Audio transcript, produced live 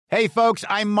Hey, folks,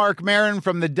 I'm Mark Maron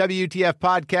from the WTF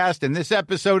Podcast, and this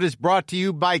episode is brought to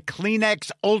you by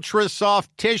Kleenex Ultra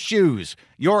Soft Tissues,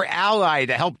 your ally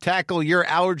to help tackle your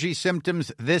allergy symptoms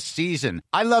this season.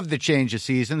 I love the change of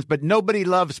seasons, but nobody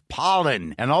loves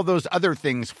pollen and all those other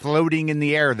things floating in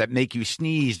the air that make you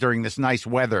sneeze during this nice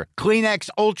weather. Kleenex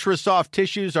Ultra Soft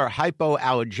Tissues are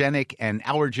hypoallergenic and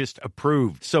allergist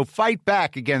approved, so fight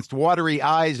back against watery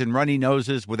eyes and runny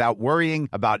noses without worrying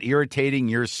about irritating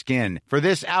your skin. For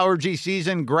this allergy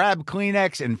season, grab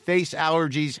Kleenex and face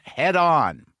allergies head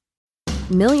on.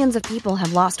 Millions of people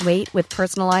have lost weight with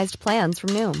personalized plans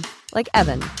from Noom. Like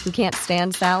Evan, who can't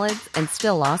stand salads and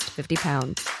still lost 50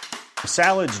 pounds.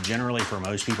 Salads generally for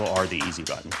most people are the easy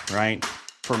button, right?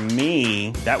 For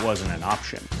me, that wasn't an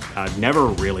option. I never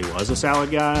really was a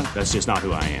salad guy. That's just not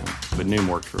who I am. But Noom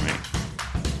worked for me.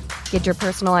 Get your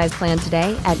personalized plan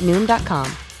today at Noom.com.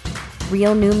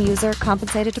 Real Noom user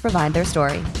compensated to provide their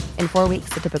story. In 4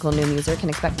 weeks, the typical Noom user can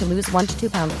expect to lose 1 to 2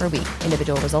 pounds per week.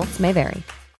 Individual results may vary.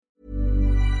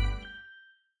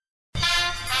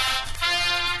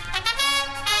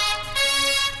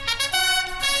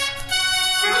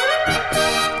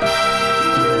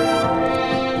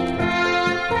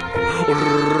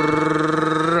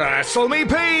 Wrestle me,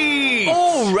 Pete!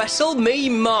 Oh, Wrestle me,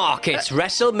 Mark. It's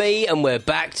Wrestle me, and we're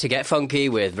back to get funky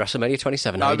with WrestleMania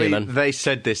 27. How you doing, man? They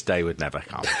said this day would never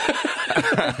come.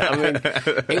 I mean,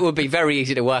 it would be very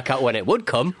easy to work out when it would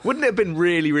come. Wouldn't it have been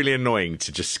really, really annoying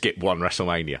to just skip one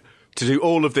WrestleMania? To do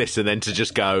all of this and then to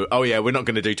just go, oh yeah, we're not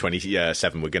going to do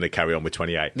 27, we're going to carry on with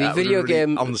 28. The video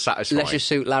game unsatisfying. Leisure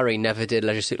Suit Larry never did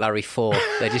Leisure Suit Larry 4.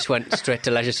 They just went straight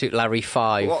to Leisure Suit Larry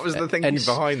 5. What was the thinking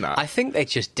behind that? I think they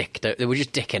were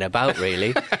just dicking about,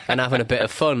 really, and having a bit of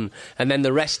fun. And then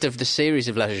the rest of the series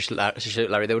of Leisure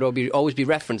Suit Larry, there would always be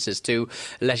references to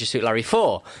Leisure Suit Larry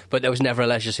 4, but there was never a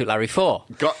Leisure Suit Larry 4.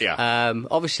 Got ya.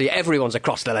 Obviously, everyone's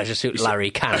across the Leisure Suit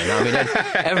Larry canon. I mean,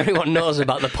 everyone knows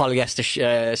about the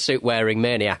polyester suit-wearing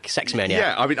maniac, sex maniac.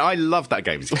 Yeah, I mean, I loved that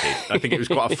game as a kid. I think it was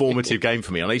quite a formative game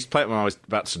for me. And I used to play it when I was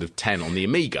about sort of 10 on the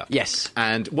Amiga. Yes.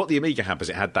 And what the Amiga had was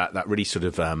it had that really sort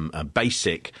of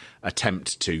basic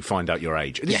attempt to find out your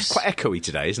age. This is quite echoey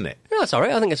today, isn't it? No, it's all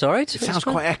right. I think it's all right. It sounds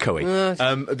quite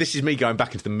echoey. This is me going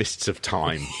back into the mists of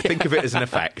time. Think of it as an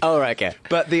effect. Oh, right, okay.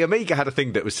 But the Amiga had a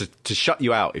thing that was to shut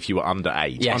you out if you were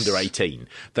underage, under 18.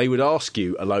 They would ask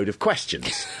you a load of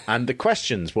questions. And the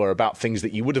questions were about things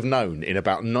that you would have known in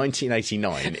about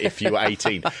 1989 if you were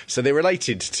 18. So they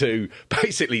related to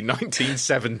basically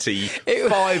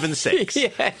 1975 and 6.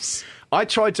 Yes. I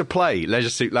tried to play Leisure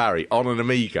Suit Larry on an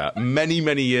Amiga many,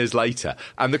 many years later,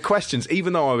 and the questions,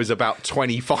 even though I was about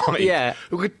 25,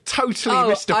 were totally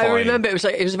mystifying. I remember it was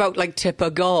about like Tipper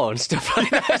Gore and stuff like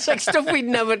that. It's like stuff we'd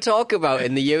never talk about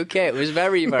in the UK. It was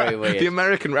very, very weird. The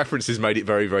American references made it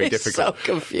very, very difficult. It's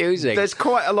so confusing. There's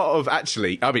quite a lot of,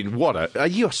 actually, I mean,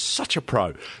 you're such a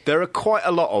pro. There are quite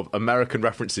a lot of American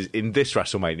references in this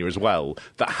WrestleMania as well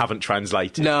that haven't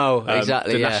translated. No,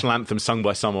 exactly, The national anthem sung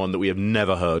by someone that we have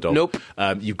never heard of. Nope.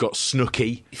 You've got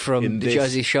Snooki from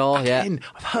Jersey Shore. Again,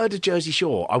 I've heard of Jersey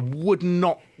Shore. I would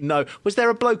not know. Was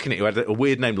there a bloke in it who had a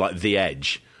weird name like The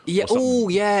Edge? Yeah. Oh,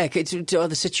 yeah.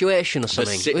 The Situation or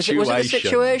something. Was it The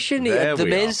Situation? The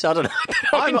Miz? I don't know.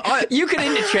 You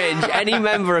can interchange any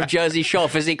member of Jersey Shore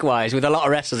physique-wise with a lot of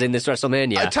wrestlers in this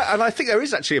WrestleMania. And I think there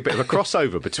is actually a bit of a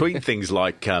crossover between things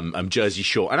like Jersey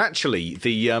Shore and actually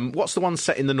the what's the one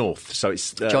set in the north? So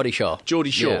it's Geordie Shore.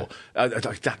 Geordie Shore. Yeah.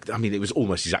 I mean, it was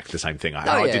almost exactly the same thing.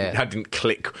 I didn't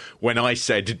click when I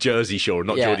said Jersey Shore,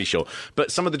 not Geordie Shore.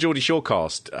 But some of the Geordie Shore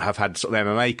cast have had sort of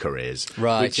MMA careers,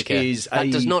 right? Which is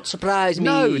does not surprise me.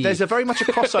 No, there's a very much a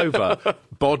crossover.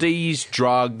 Bodies,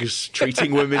 drugs,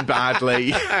 treating women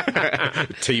badly,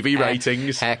 TV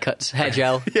ratings, haircuts, hair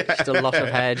gel. Just a lot of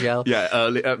hair gel. Yeah,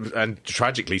 early, and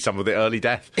tragically some of the early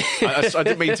death. I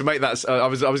didn't mean to make that. I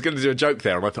was going to do a joke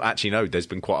there, and I thought actually no. There's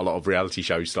been quite a lot of reality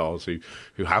show stars who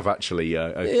have actually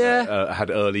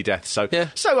had early deaths. So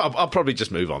I'll probably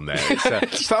just move on there.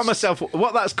 Found myself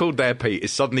what that's called there, Pete,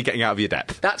 is suddenly getting out of your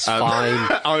depth. That's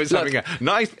fine. I was having a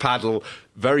nice paddle.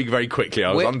 Very, very quickly,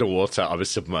 I was underwater, I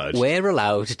was submerged. We're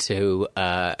allowed to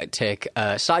take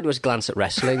a sideways glance at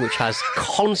wrestling, which has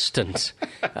constant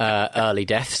early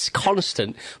deaths,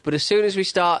 constant. But as soon as we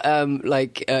start,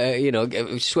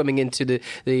 swimming into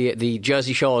the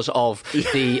Jersey Shores of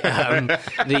the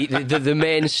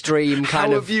mainstream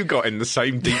kind How have you got in the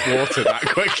same deep water that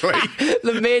quickly?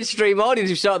 The mainstream audience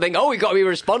who start thinking, we've got to be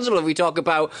responsible if we talk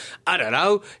about, I don't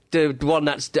know, the one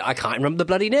that's... I can't remember the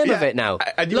bloody name of it now.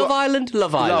 Love Island.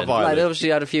 Like, obviously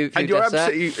had a few and you're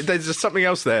absolutely... There's something something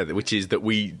else there, which is that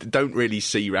we don't really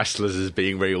see wrestlers as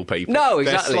being real people. No,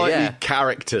 exactly. They're slightly yeah.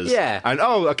 characters. Yeah. And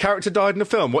a character died in a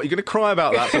film. What, are you going to cry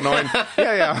about that for 9?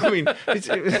 Yeah. I mean, it's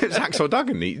Hacksaw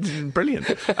Duggan. He's brilliant.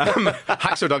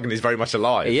 Hacksaw Duggan is very much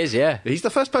alive. He is, yeah. He's the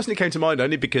first person who came to mind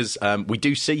only because we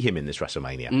do see him in this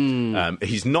WrestleMania.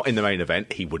 He's not in the main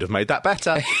event. He would have made that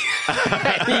better.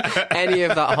 Any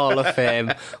of that Hall of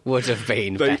Fame would have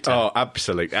been better. Oh,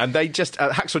 absolutely. And they just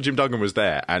Hacksaw Jim Duggan was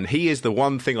there, and he is the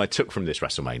one thing I took from this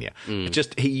WrestleMania.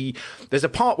 There's a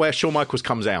part where Shawn Michaels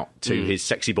comes out to his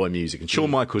sexy boy music, and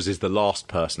Shawn Michaels is the last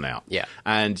person out. Yeah.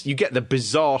 And you get the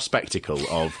bizarre spectacle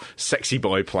of sexy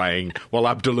boy playing while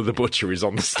Abdullah the Butcher is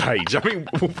on the stage. I mean,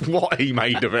 what he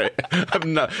made of it.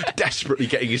 I'm desperately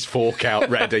getting his fork out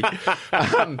ready.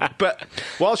 But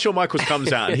while Shawn Michaels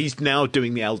comes out, and he's now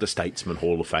doing the Elder Statesman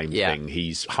Hall of Fame thing,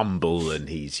 he's humble and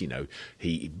he's,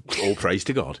 he all praise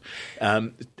to God.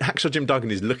 Hacksaw Jim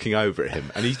Duggan is looking over at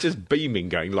him and he's just beaming,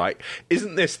 going like,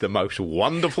 isn't this the most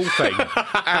wonderful thing?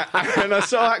 And I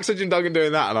saw Hacksaw Jim Duggan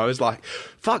doing that and I was like,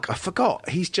 fuck, I forgot.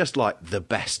 He's just like the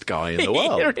best guy in the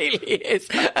world. He really is.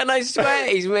 And I swear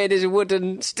he's made his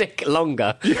wooden stick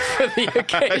longer for the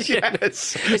occasion.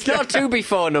 Yes. It's not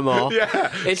 2x4 no more.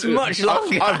 Yeah. It's much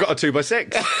longer. I've got a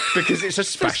 2x6 because it's a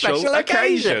special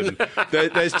occasion.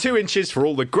 There's 2 inches for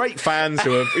all the great fans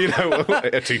who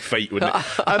have, 2 feet, wouldn't it?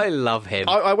 I love him.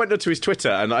 I went onto his Twitter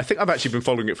and I think I've actually been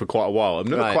following it for quite a while. I've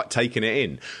never quite taken it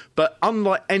in. But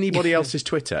unlike anybody else's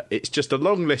Twitter, it's just a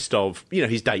long list of,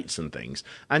 his dates and things,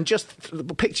 and just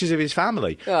pictures of his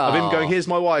family. Of him going, here's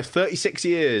my wife, 36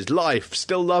 years, life,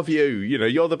 still love you,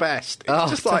 you're the best. It's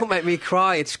just don't make me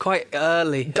cry. It's quite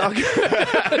early.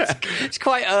 It's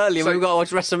quite early. We've got to watch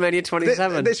WrestleMania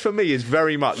 27. This for me is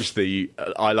very much the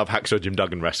I love Hacksaw Jim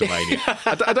Duggan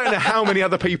WrestleMania. I don't know how many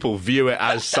other people view it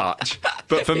as such,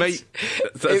 but for me,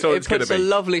 that's all it's going to be. It puts a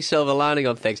lovely silver lining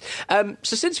on things.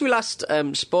 So since we last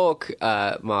spoke,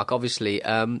 Mark, obviously,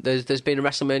 there's been a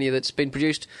WrestleMania that's been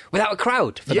produced without a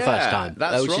crowd for the first time.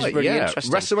 That's which right. Is really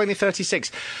interesting. WrestleMania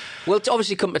 36. We'll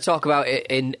obviously come to talk about it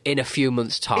in a few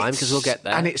months' time because we'll get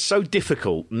there. And it's so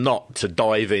difficult not to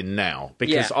dive in now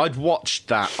because I'd watched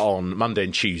that on Monday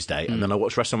and Tuesday, and then I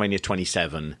watched WrestleMania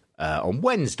 27 on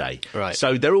Wednesday. Right.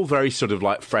 So they're all very sort of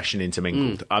like fresh and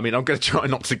intermingled. I mean, I'm going to try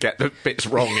not to get the bits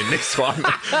wrong in this one. Do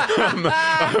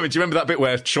you remember that bit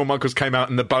where Shawn Michaels came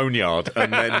out in the boneyard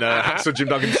and then Hacksaw Jim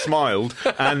Duggan smiled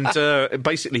and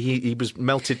basically he was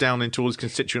melted down into all his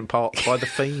constituent parts by the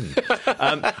Fiend.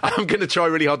 I'm going to try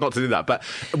really hard not to do that. But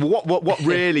what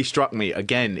really struck me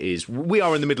again is we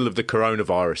are in the middle of the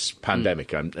coronavirus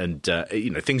pandemic and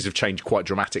things have changed quite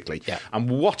dramatically. Yeah.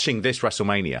 And watching this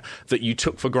WrestleMania that you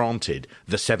took for granted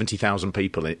the 70,000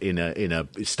 people in a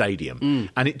stadium,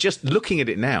 and it just looking at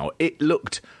it now, it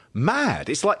looked mad.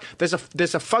 It's like there's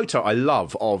a photo I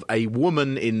love of a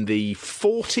woman in the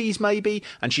 40s maybe,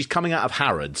 and she's coming out of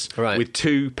Harrods with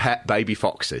 2 pet baby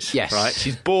foxes. Yes, right.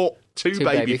 She's bought two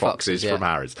baby foxes from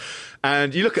Harrods.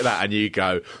 And you look at that and you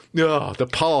go, oh, the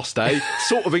past, eh?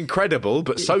 Sort of incredible,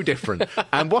 but so different.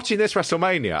 And watching this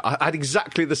WrestleMania, I had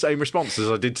exactly the same response as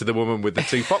I did to the woman with the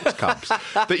 2 fox cubs.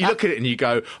 That you look at it and you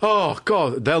go, oh,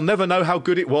 God, they'll never know how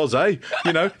good it was, eh?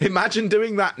 Imagine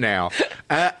doing that now.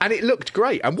 And it looked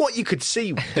great. And what you could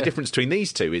see, the difference between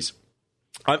these two is,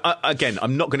 again,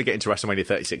 I'm not going to get into WrestleMania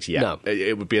 36 yet. No.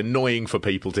 It would be annoying for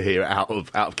people to hear it out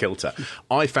of kilter.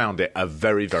 I found it a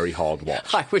very, very hard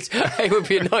watch. It would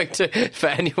be annoying for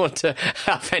anyone to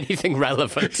have anything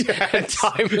relevant and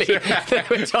timely that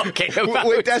we're talking about.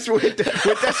 We're desperate.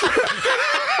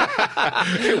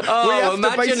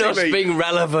 Imagine us being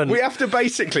relevant. We have to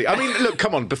basically... I mean, look,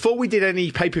 come on. Before we did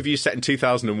any pay-per-view set in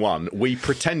 2001, we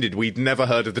pretended we'd never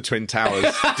heard of the Twin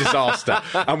Towers disaster.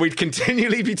 And we'd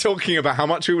continually be talking about how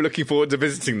much we were looking forward to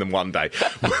visiting them one day.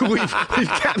 We've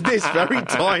kept this very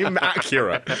time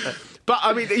accurate. But,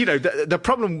 I mean, the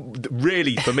problem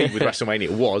really for me with WrestleMania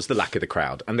was the lack of the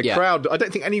crowd. And the crowd, I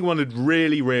don't think anyone had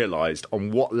really realised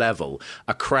on what level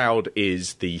a crowd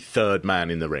is the third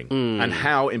man in the ring and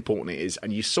how important it is.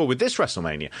 And you saw with this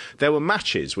WrestleMania, there were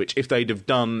matches which, if they'd have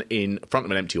done in front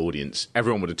of an empty audience,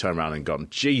 everyone would have turned around and gone,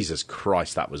 Jesus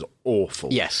Christ, that was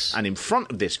awful. Yes. And in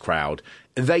front of this crowd,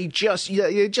 they just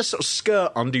sort of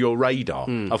skirt under your radar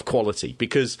of quality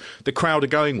because the crowd are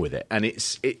going with it, and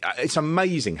it's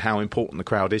amazing how important the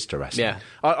crowd is to wrestling. Yeah.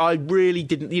 I really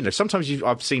didn't. Sometimes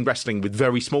I've seen wrestling with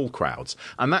very small crowds,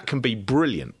 and that can be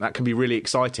brilliant. That can be really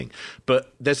exciting.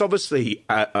 But there's obviously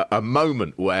a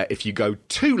moment where if you go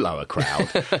too low a crowd,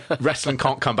 wrestling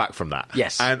can't come back from that.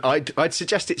 Yes, and I'd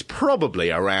suggest it's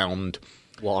probably around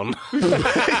One.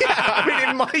 I mean,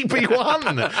 it might be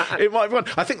one. It might be one.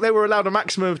 I think they were allowed a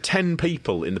maximum of 10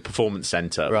 people in the performance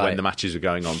centre when the matches were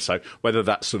going on. So whether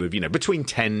that's sort of, between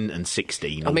 10 and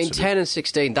 16. I mean, 10 and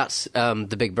 16, that's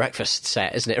the big breakfast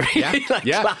set, isn't it? Really?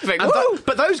 Yeah. Clapping.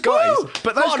 But those guys... Woo!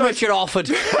 Go on, Richard Orford.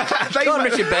 Go on,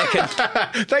 Richard Bacon.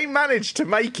 They managed to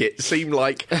make it seem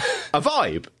like a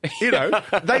vibe.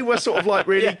 They were sort of like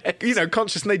really,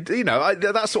 conscious, and they,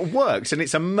 that sort of works. And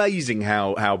it's amazing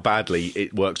how badly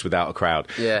it works without a crowd.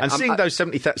 Yeah. And seeing those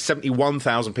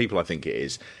 71,000 people, I think it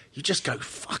is, you just go,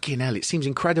 fucking hell, it seems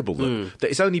incredible that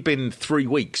it's only been 3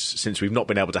 weeks since we've not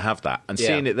been able to have that. And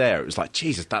seeing it there, it was like,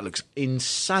 Jesus, that looks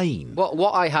insane.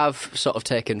 What I have sort of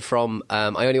taken from,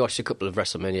 I only watched a couple of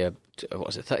WrestleMania, what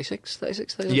was it, 36?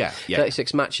 Yeah.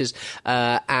 36 matches.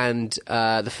 And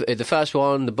the first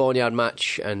one, the Boneyard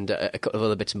match, and a couple of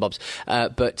other bits and bobs.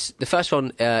 But the first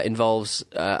one involves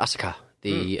Asuka,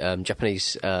 the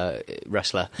Japanese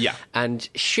wrestler. Yeah. And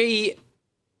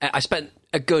I spent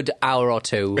a good hour or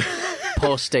two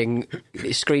posting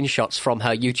screenshots from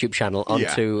her YouTube channel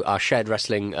onto our shared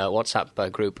wrestling WhatsApp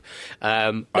group.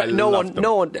 No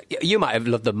one. You might have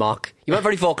loved them, Mark. You weren't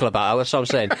very vocal about it. That's what I'm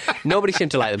saying. Nobody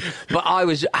seemed to like them, but I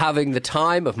was having the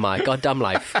time of my goddamn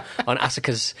life on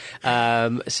Asuka's.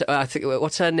 So I think what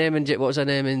was her name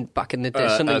in back in the day?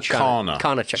 Something Kana.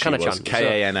 Kana-chan.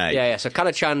 K-A-N-A. Yeah. So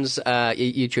Kana-chan's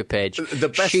YouTube page. The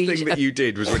best thing that you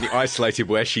did was when you isolated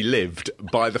where she lived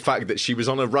by the fact that she was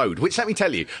on a road, which, let me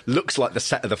tell you, looks like the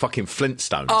set of the fucking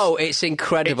Flintstones. Oh, it's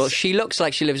incredible. She looks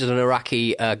like she lives in an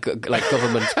Iraqi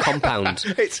government compound.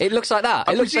 It looks like that.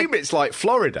 I presume it's like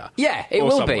Florida. Yeah, it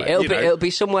will be. It'll be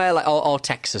somewhere like or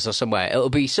Texas or somewhere. It'll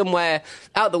be somewhere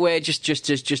out the way. Just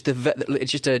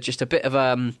a bit of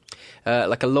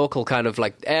like a local kind of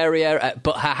like area.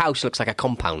 But her house looks like a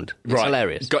compound. It's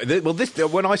hilarious. Well,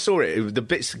 when I saw it, the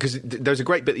bits, because there was a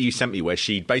great bit that you sent me where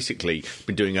she'd basically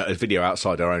been doing a video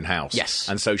outside her own house. Yes,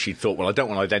 and so she thought, well, I don't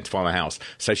want to identify my house,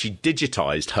 so she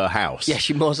digitised her house. Yeah,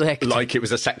 she mosaicked like it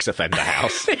was a sex offender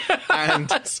house.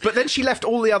 But then she left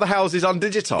all the other houses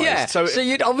undigitised. Yeah, so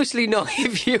you'd obviously know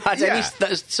if you had any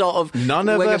sort of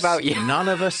about you. None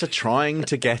of us are trying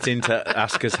to get into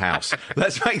Asuka's house.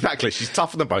 Let's make that clear. She's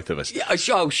tougher than both of us. Yeah,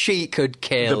 she could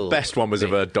kill. The best one was of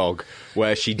her dog,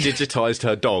 where she digitised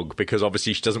her dog because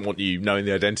obviously she doesn't want you knowing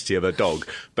the identity of her dog,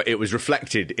 but it was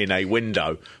reflected in a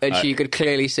window. And you could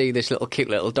clearly see this cute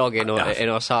little dog in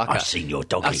Osaka. I've seen your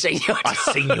doggy. I've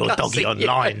seen your doggy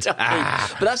online.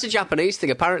 But that's a Japanese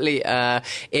thing. Apparently,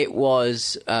 it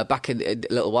was back a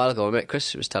little while ago. I met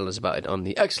Chris was telling us about it on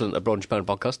the excellent Abroad Japan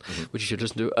podcast, which you should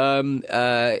listen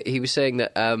to. He was saying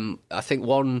that I think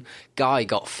one guy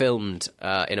got filmed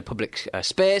in a public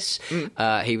space.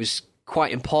 He was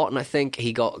quite important, I think.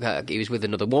 He was with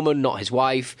another woman, not his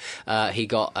wife. He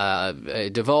got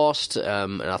divorced,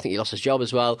 and I think he lost his job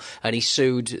as well. And he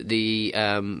sued the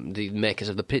makers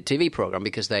of the TV program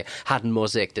because they hadn't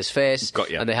mosaicked his face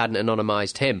and they hadn't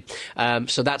anonymised him.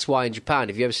 So that's why in Japan,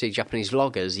 if you ever see Japanese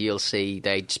vloggers, you'll see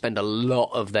they spend a lot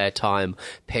of their time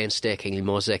painstakingly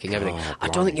mosaicking everything. I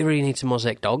don't think you really need to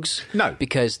mosaic dogs. No,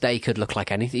 because they could look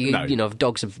like anything. No.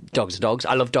 Dogs are dogs.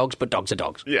 I love dogs, but dogs are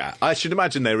dogs. Yeah, I should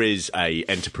imagine there is a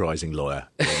enterprising lawyer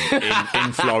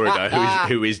in Florida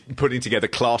who is putting together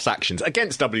class actions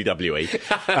against WWE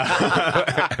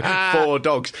for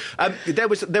dogs. There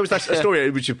was that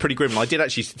story which was pretty grim. And I did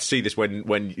actually see this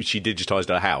when she digitised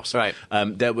her house. Right.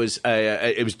 There was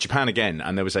it was Japan again,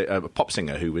 and there was a pop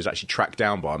singer who was actually tracked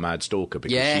down by a mad stalker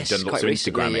because she'd done lots of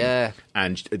Instagramming,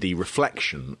 and the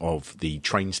reflection of the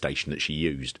train station that she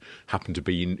used happened to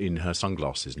be in her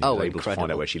sunglasses, and able to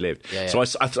find out where she lived. So I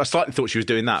slightly thought she was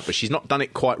doing that, but she's not done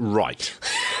it quite right.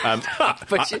 I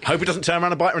hope it doesn't turn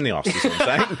around and bite her in the arse, is what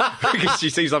I'm saying. Because she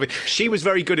seems like she was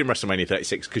very good in WrestleMania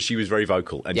 36 because she was very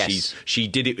vocal, and she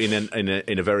did it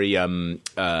in a very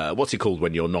what's it called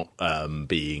when you're not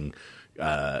being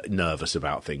nervous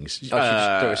about things. She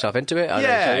just threw herself into it?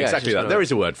 Yeah, exactly that. There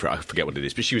is a word for it. I forget what it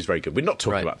is, but she was very good. We're not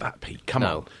talking about that, Pete. Come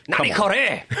on. Nani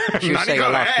Kore! She was saying a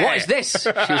lot. What is this?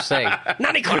 She was saying,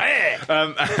 Nani Kore!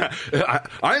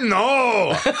 I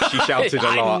know! She shouted a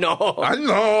lot. I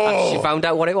know! She found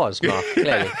out what it was, Mark,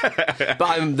 clearly. But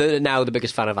I'm now the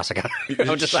biggest fan of Asuka.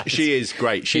 She is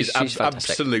great. She's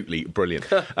absolutely brilliant.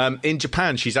 In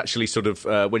Japan, she's actually sort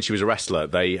of, when she was a wrestler,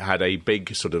 they had a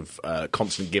big sort of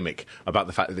constant gimmick about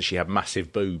the fact that she had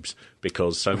massive boobs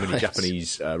because so many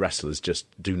Japanese wrestlers just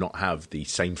do not have the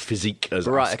same physique as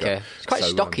Asuka. Right, okay. It's quite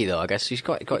stocky, though, I guess. She's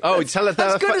quite tell her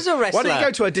that's good as a wrestler. Why don't you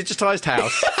go to a digitised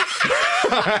house,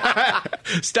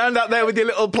 stand up there with your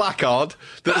little placard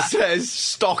that says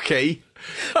stocky,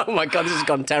 Oh my God, this has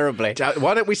gone terribly.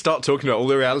 Why don't we start talking about all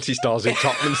the reality stars who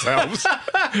top themselves?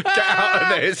 Get out of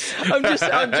this. I'm just.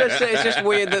 It's just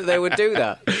weird that they would do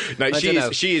that. No,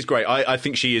 she is great. I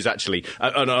think she is actually.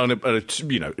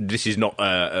 This is not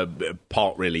a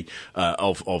part really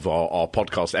of our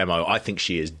podcast MO. I think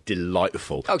she is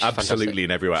delightful. Oh, she's absolutely fantastic.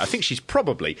 in every way. I think she's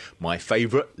probably my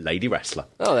favourite lady wrestler.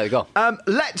 Oh, there you go.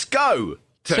 Let's go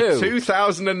to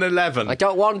 2011. I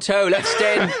don't want to. Let's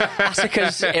stay in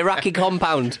Asuka's Iraqi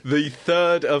compound. The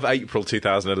 3rd of April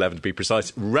 2011, to be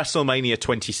precise, WrestleMania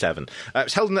 27. It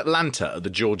was held in Atlanta at the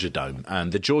Georgia Dome,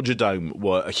 and the Georgia Dome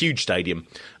were a huge stadium.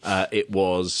 It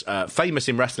was famous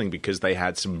in wrestling because they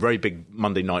had some very big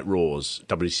Monday Night Raws,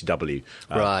 WCW,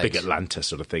 right. Big Atlanta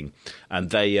sort of thing.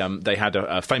 And they had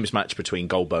a famous match between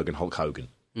Goldberg and Hulk Hogan.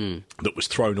 That was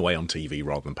thrown away on TV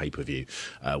rather than pay-per-view,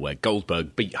 where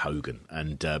Goldberg beat Hogan.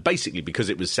 And basically, because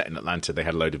it was set in Atlanta, they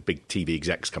had a load of big TV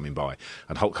execs coming by,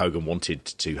 and Hulk Hogan wanted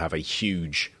to have a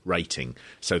huge rating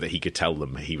so that he could tell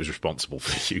them he was responsible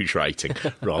for the huge rating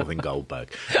rather than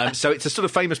Goldberg. So it's a sort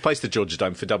of famous place, the Georgia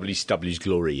Dome, for WCW's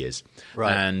glory years.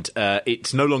 Right. And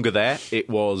it's no longer there. It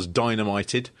was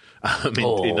dynamited. In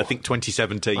I think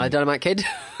 2017. My Dynamite Kid.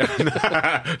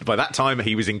 By that time,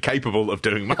 he was incapable of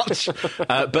doing much.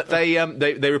 But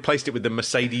they replaced it with the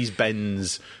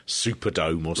Mercedes-Benz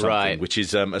Superdome or something, right. which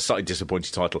is a slightly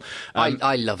disappointing title.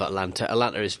 I love Atlanta.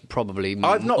 Atlanta is probably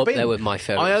I've not up been there with my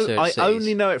favourite I cities.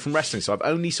 only know it from wrestling, so I've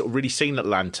only sort of really seen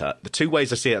Atlanta. The two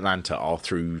ways I see Atlanta are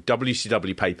through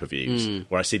WCW pay-per-views,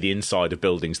 where I see the inside of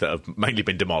buildings that have mainly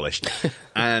been demolished,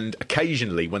 and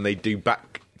occasionally when they do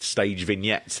backstage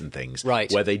vignettes and things,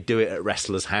 right. where they do it at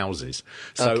wrestlers' houses.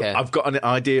 So okay. I've got an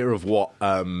idea of what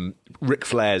Ric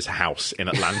Flair's house in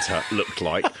Atlanta looked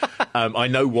like. I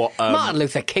know what Martin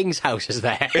Luther King's house is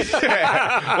there.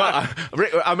 Well,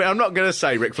 I'm not going to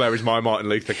say Ric Flair is my Martin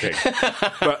Luther King,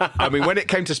 but I mean, when it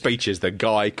came to speeches, the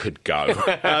guy could go.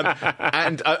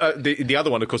 And the other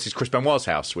one, of course, is Chris Benoit's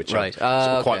house, which right. I'm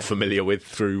sort of quite familiar with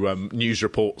through news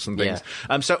reports and things.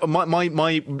 Yeah. So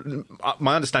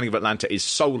my understanding of Atlanta is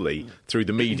solely through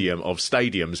the medium of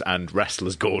stadiums and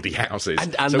wrestlers' gaudy houses.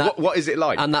 And so that, what is it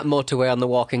like? And that motorway on The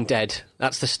Walking Dead.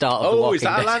 That's the start of The Walking is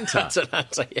that Dead. Atlanta? That's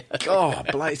Atlanta, yeah. God,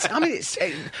 I mean,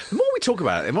 the more we talk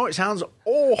about it, the more it sounds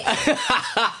awful.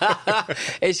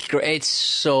 It's great. It's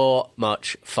so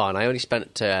much fun. I only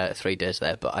spent 3 days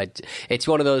there, but it's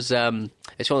one of those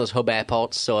hub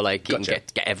airports, so like you Gotcha. can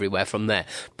get everywhere from there.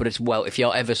 But it's if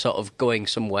you're ever sort of going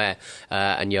somewhere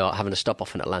and you're having to stop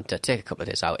off in Atlanta, take a couple of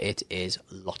days out. It is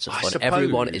lots of fun.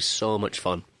 Everyone is so much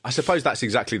fun. I suppose that's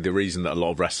exactly the reason that a lot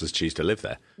of wrestlers choose to live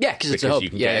there. Yeah, because it's a hub. You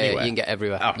can get anywhere. You can get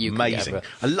everywhere. Oh, You can amazing. get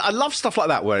everywhere. I love stuff like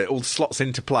that where it all slots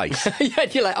into place. Yeah,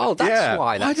 you're like, oh, that's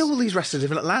why. Why do all these wrestlers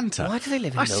live in Atlanta? Why do they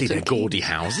live in I see their Milton gaudy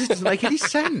houses. It doesn't make any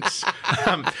sense.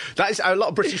 That is a lot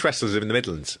of British wrestlers live in the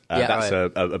Midlands. That's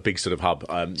right. a big sort of hub.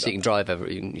 So you can drive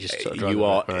you can just sort of drive you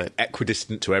are right.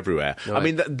 equidistant to everywhere. Right. I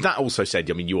mean, that also said,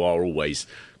 I mean, you are always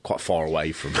quite far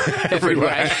away from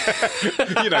everywhere.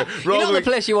 You're not the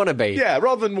place you want to be. Yeah,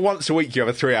 rather than once a week you have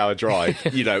a 3-hour drive.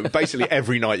 Basically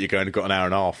every night you're going to got an hour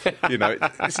and a half.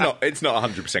 It's not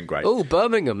 100% great. Oh,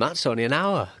 Birmingham, that's only an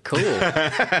hour. Cool.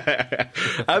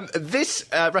 This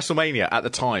WrestleMania at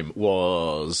the time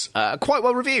was quite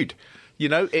well reviewed.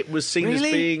 It was seen as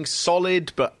being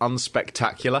solid but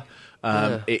unspectacular.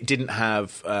 It didn't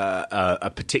have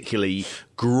a particularly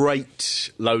great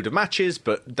load of matches,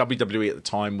 but WWE at the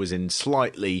time was in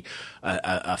slightly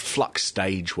a flux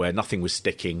stage where nothing was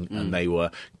sticking, and they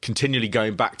were continually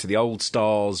going back to the old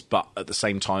stars, but at the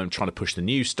same time trying to push the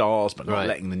new stars, but not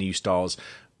letting the new stars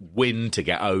win to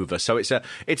get over. So it's a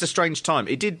strange time.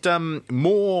 It did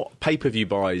more pay-per-view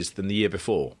buys than the year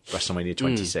before, WrestleMania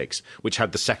 26, which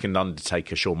had the second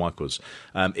Undertaker, Shawn Michaels.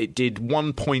 It did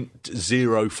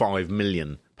 1.05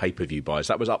 million pay-per-view buys.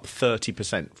 That was up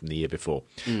 30% from the year before.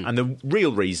 And the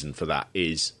real reason for that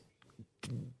is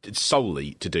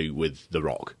solely to do with The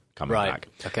Rock coming back.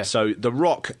 Okay. So The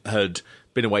Rock had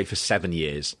been away for 7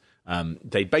 years.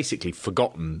 They'd basically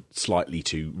forgotten slightly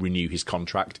to renew his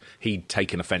contract. He'd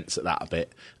taken offence at that a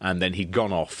bit, and then he'd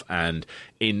gone off. And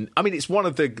it's one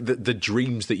of the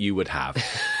dreams that you would have,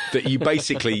 that you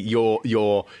basically your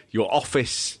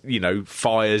office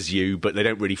fires you, but they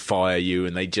don't really fire you,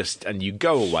 and you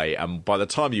go away, and by the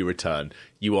time you return,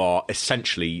 you are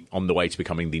essentially on the way to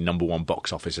becoming the number one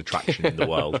box office attraction in the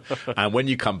world. And when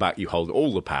you come back, you hold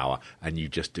all the power and you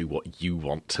just do what you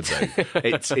want to do.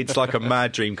 It's like a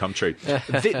mad dream come true.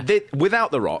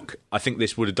 Without The Rock, I think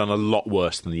this would have done a lot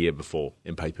worse than the year before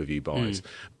in pay-per-view buys.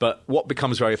 But what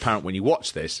becomes very apparent when you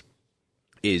watch this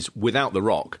is without The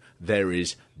Rock, there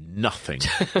is nothing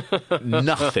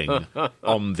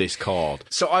on this card.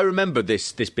 So I remember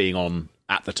this being on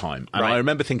at the time, and I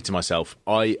remember thinking to myself,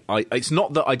 it's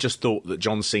not that I just thought that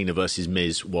John Cena versus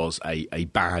Miz was a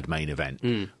bad main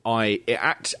event. I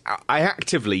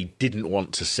actively didn't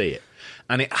want to see it,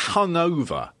 and it hung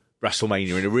over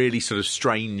WrestleMania in a really sort of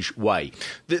strange way.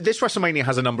 This WrestleMania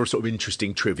has a number of sort of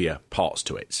interesting trivia parts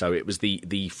to it. So it was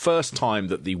the first time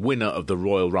that the winner of the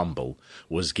Royal Rumble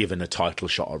was given a title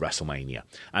shot at WrestleMania.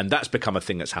 And that's become a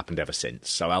thing that's happened ever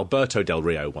since. So Alberto Del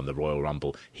Rio won the Royal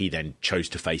Rumble. He then chose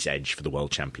to face Edge for the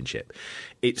World Championship.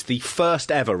 It's the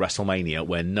first ever WrestleMania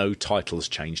where no titles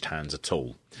changed hands at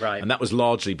all. Right. And that was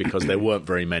largely because there weren't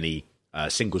very many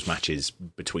singles matches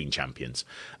between champions.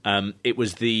 It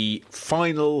was the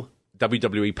final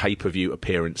WWE pay-per-view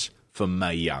appearance for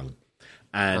Mae Young.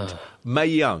 And Mae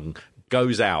Young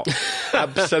goes out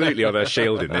absolutely on her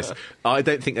shield in this. I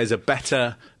don't think there's a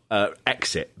better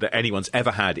exit that anyone's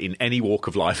ever had in any walk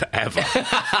of life ever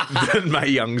than Mae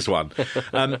Young's one.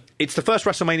 It's the first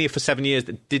WrestleMania for 7 years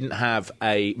that didn't have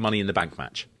a Money in the Bank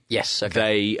match. Yes,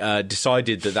 okay. They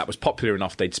decided that was popular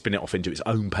enough they'd spin it off into its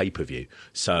own pay-per-view.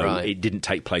 So it didn't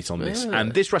take place on this.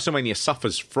 And this WrestleMania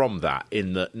suffers from that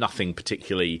in that nothing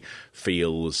particularly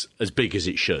feels as big as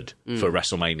it should for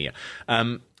WrestleMania.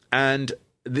 And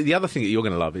the other thing that you're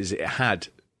going to love is it had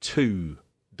 2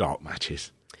 dark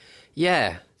matches.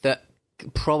 Yeah, that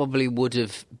probably would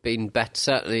have been better,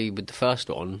 certainly with the first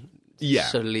one. Yeah.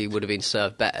 Certainly would have been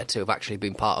served better to have actually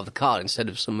been part of the card instead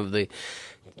of some of the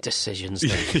decisions.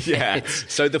 Yeah.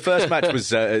 So the first match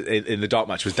was in the dark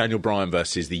match was Daniel Bryan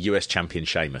versus the US champion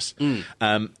Sheamus.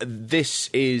 This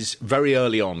is very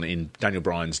early on in Daniel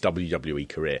Bryan's WWE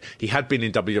career. He had been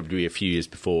in WWE a few years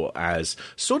before as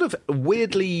sort of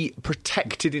weirdly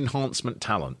protected enhancement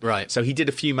talent. Right. So he did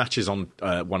a few matches on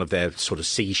one of their sort of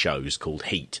C shows called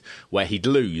Heat, where he'd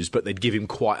lose, but they'd give him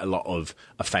quite a lot of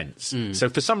offence. So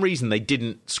for some reason, they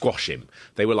didn't squash him.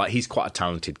 They were like, he's quite a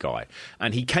talented guy.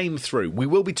 And he came through. We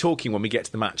will be talking when we get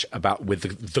to the match about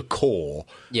with the core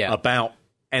about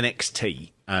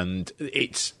NXT, and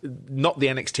it's not the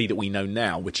NXT that we know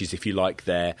now, which is, if you like,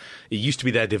 it used to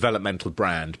be their developmental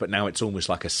brand, but now it's almost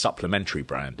like a supplementary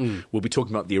brand. We'll be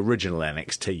talking about the original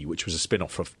NXT, which was a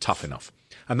spin-off of Tough Enough,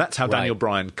 and that's how Daniel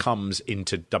Bryan comes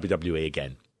into WWE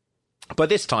again. By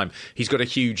this time, he's got a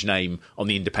huge name on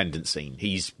the independent scene.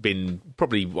 He's been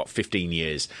probably 15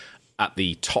 years at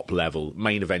the top level,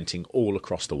 main eventing all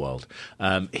across the world.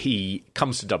 He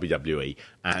comes to WWE,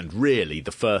 and really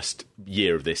the first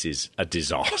year of this is a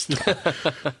disaster.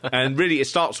 And really it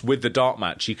starts with the dark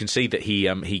match. You can see that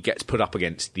he gets put up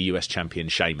against the US champion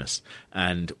Sheamus,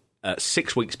 and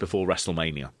 6 weeks before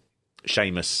WrestleMania,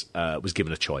 Sheamus was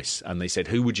given a choice, and they said,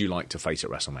 who would you like to face at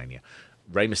WrestleMania,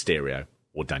 Rey Mysterio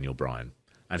or Daniel Bryan?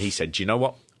 And he said, do you know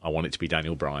what? I want it to be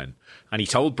Daniel Bryan. And he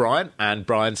told Bryan, and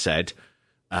Bryan said,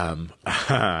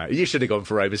 you should have gone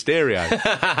for Rey Mysterio,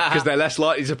 because they're less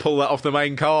likely to pull that off the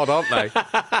main card, aren't they?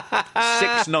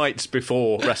 6 nights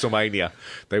before WrestleMania,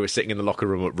 they were sitting in the locker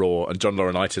room at Raw, and John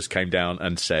Laurinaitis came down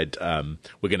and said,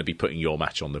 we're going to be putting your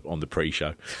match on the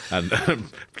pre-show. And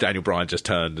Daniel Bryan just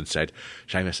turned and said,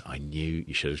 Sheamus, I knew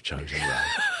you should have chosen Rey.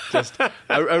 Just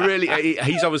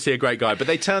he's obviously a great guy, but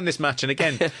they turned this match, and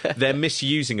again, they're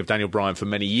misusing of Daniel Bryan for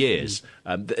many years.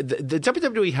 The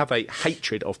WWE have a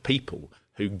hatred of people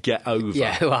who get over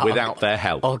without their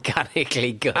help.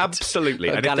 Organically good.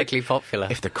 Absolutely. Organically popular.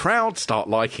 If the crowd start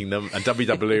liking them, and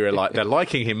WWE are like, they're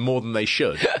liking him more than they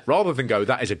should, rather than go,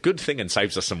 that is a good thing and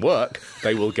saves us some work,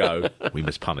 they will go, we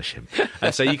must punish him.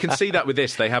 And so you can see that with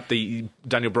this. They have the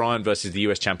Daniel Bryan versus the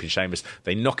US champion Sheamus.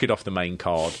 They knock it off the main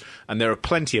card, and there are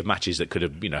plenty of matches that could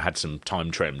have, had some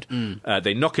time trimmed.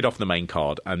 They knock it off the main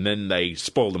card, and then they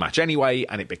spoil the match anyway,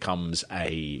 and it becomes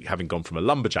having gone from a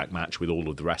lumberjack match with all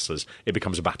of the wrestlers, it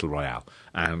becomes a battle royale,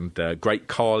 and Great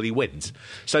Khali wins.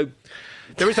 So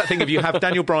there is that thing of, you have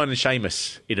Daniel Bryan and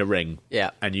Sheamus in a ring,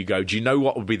 and you go, do you know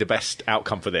what would be the best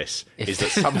outcome for this? Is that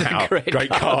somehow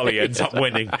Great Khali ends up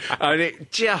winning. And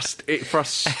it's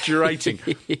frustrating.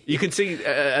 You can see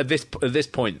at this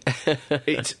point,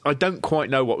 I don't quite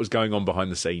know what was going on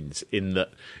behind the scenes, in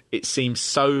that it seems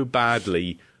so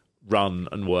badly run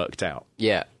and worked out.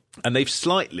 Yeah. And they've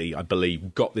slightly, I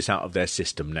believe, got this out of their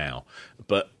system now.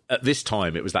 But at this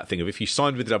time, it was that thing of, if you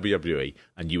signed with WWE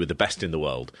and you were the best in the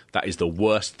world, that is the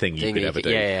worst thing you could ever do.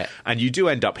 Yeah. And you do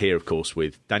end up here, of course,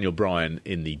 with Daniel Bryan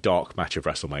in the dark match of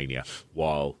WrestleMania,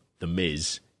 while The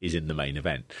Miz is in the main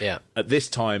event. Yeah. At this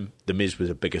time, The Miz was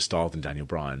a bigger star than Daniel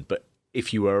Bryan, but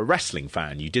if you were a wrestling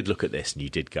fan, you did look at this and you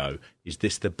did go, is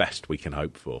this the best we can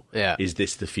hope for? Yeah. Is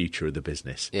this the future of the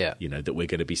business? Yeah. You know, that we're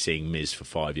going to be seeing Miz for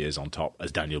 5 years on top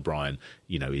as Daniel Bryan,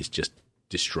 you know, is just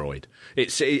destroyed.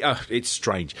 It's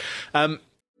strange.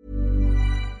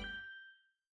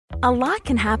 A lot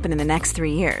can happen in the next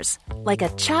 3 years. Like a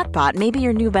chatbot may be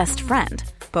your new best friend.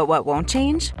 But what won't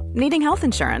change? Needing health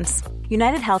insurance.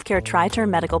 United Healthcare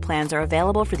Tri-Term Medical Plans are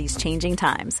available for these changing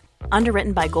times.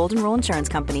 Underwritten by Golden Rule Insurance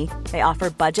Company, they offer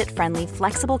budget-friendly,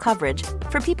 flexible coverage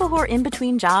for people who are in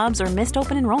between jobs or missed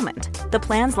open enrollment. The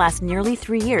plans last nearly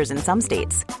 3 years in some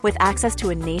states, with access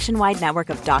to a nationwide network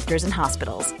of doctors and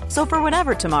hospitals. So for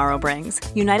whatever tomorrow brings,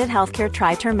 United Healthcare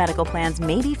Tri-Term Medical Plans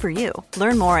may be for you.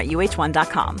 Learn more at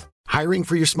uh1.com. Hiring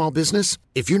for your small business?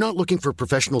 If you're not looking for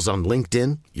professionals on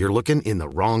LinkedIn, you're looking in the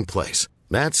wrong place.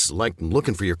 That's like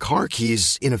looking for your car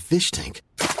keys in a fish tank.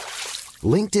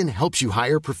 LinkedIn helps you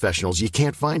hire professionals you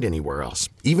can't find anywhere else,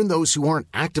 even those who aren't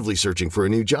actively searching for a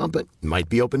new job but might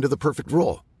be open to the perfect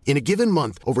role. In a given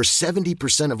month, over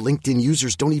 70% of LinkedIn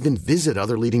users don't even visit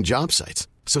other leading job sites.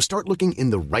 So start looking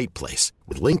in the right place.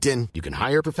 With LinkedIn, you can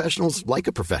hire professionals like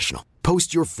a professional.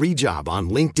 Post your free job on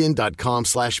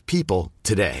linkedin.com/people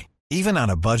today. Even on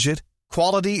a budget,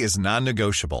 quality is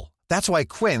non-negotiable. That's why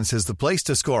Quince is the place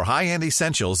to score high-end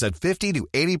essentials at 50 to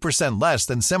 80% less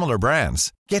than similar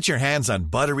brands. Get your hands on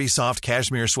buttery soft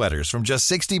cashmere sweaters from just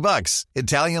 $60,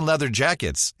 Italian leather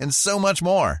jackets, and so much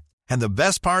more. And the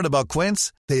best part about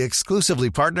Quince, they exclusively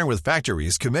partner with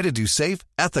factories committed to safe,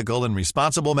 ethical, and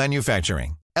responsible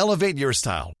manufacturing. Elevate your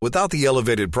style without the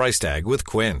elevated price tag with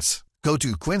Quince. Go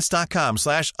to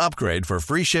quince.com/upgrade for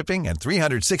free shipping and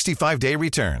 365-day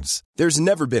returns. There's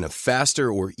never been a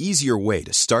faster or easier way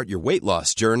to start your weight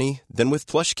loss journey than with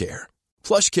PlushCare.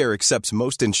 PlushCare accepts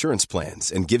most insurance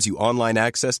plans and gives you online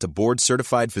access to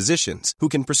board-certified physicians who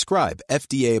can prescribe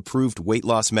FDA-approved weight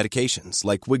loss medications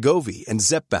like Wegovy and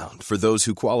Zepbound for those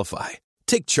who qualify.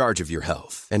 Take charge of your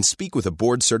health and speak with a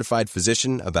board-certified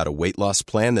physician about a weight loss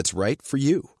plan that's right for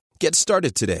you. Get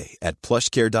started today at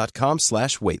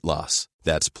plushcare.com/weight loss.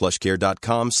 That's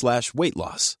plushcare.com/weight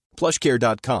loss.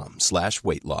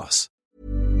 plushcare.com/weight loss.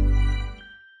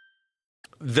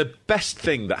 The best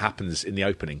thing that happens in the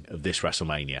opening of this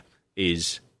WrestleMania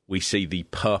is we see the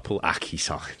purple Aki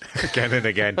sign again and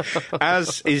again.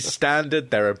 As is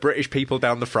standard, there are British people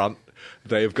down the front.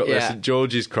 They have got their St.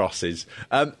 George's crosses.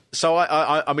 So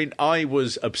I mean, I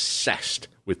was obsessed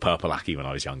with purple Aki when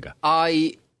I was younger.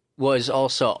 I was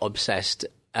also obsessed.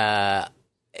 If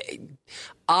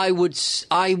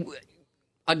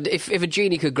a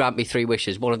genie could grant me 3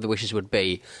 wishes, one of the wishes would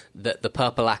be that the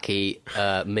purple Aki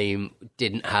meme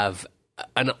didn't have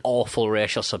an awful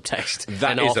racial subtext.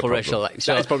 That is a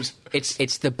problem.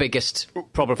 It's the biggest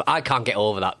problem. I can't get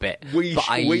over that bit.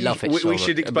 I love it so We much.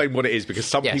 should explain what it is, because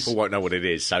some people won't know what it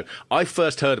is. So I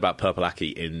first heard about purple Aki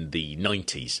in the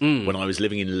 90s when I was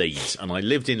living in Leeds. And I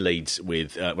lived in Leeds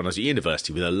with when I was at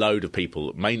university with a load of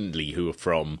people, mainly who were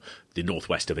from the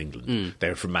northwest of England. They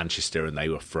were from Manchester and they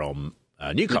were from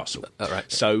Newcastle.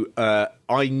 Right. So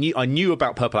I knew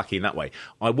about purple Aki in that way.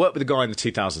 I worked with a guy in the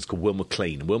 2000s called Will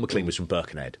McLean. Will McLean was from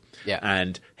Birkenhead. Yeah.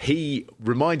 And he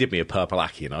reminded me of purple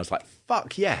Aki, and I was like,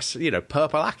 fuck yes, you know,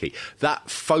 purple Aki, that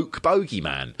folk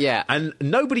bogeyman. Yeah. And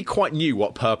nobody quite knew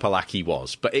what purple Aki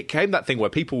was, but it came that thing where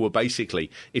people were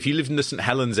basically, if you lived in the St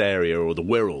Helens area or the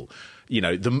Wirral, you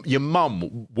know, your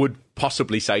mum would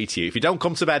possibly say to you, if you don't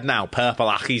come to bed now, purple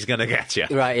Aki's going to get you.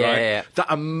 Right, yeah. That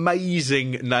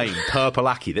amazing name, purple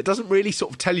Aki, that doesn't really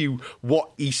sort of tell you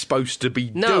what he's supposed to be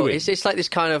doing. No, it's like this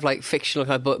kind of like fictional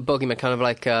kind of bogeyman, kind of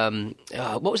like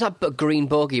what was that green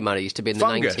bogeyman who used to be in the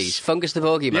Fungus. 90s? Fungus the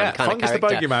bogeyman kind Fungus of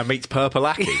character. the bogeyman meets purple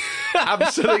Aki.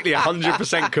 Absolutely,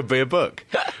 100% could be a book.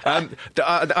 I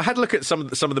had a look at some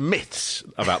of the myths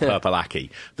about purple Aki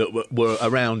that were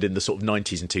around in the sort of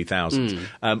 90s and 2000s.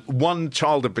 One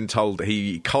child had been told that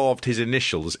he carved his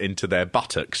initials into their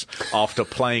buttocks after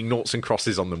playing noughts and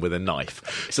crosses on them with a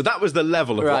knife. So that was the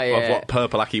level of what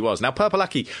purple Aki was. Now, purple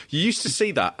Aki, you used to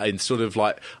see that in sort of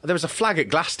like, there was a flag at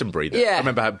Glastonbury that I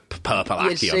remember had purple Aki on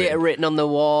it. You'd see it written on the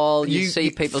wall. You'd see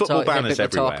people talk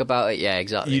about it. Yeah,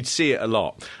 exactly. You'd see it a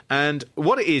lot. And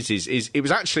what it is it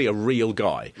was actually a real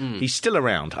guy. He's still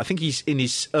around. I think he's in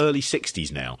his early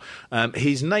 60s now.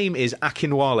 His name is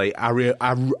Akinwale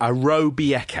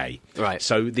Arobieke. Right.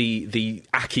 So the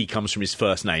Aki comes from his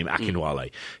first name, Akinwale.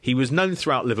 He was known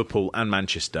throughout Liverpool and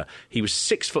Manchester. He was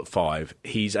 6'5".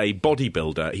 He's a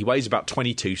bodybuilder. He weighs about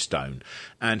 22 stone.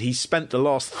 And he's spent the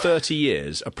last 30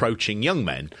 years approaching young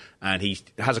men and he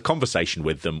has a conversation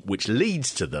with them, which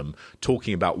leads to them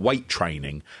talking about weight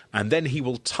training, and then he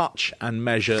will touch and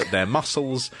measure their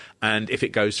muscles, and if it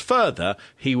goes further,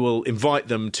 he will invite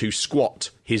them to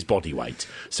squat his body weight.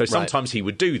 So sometimes he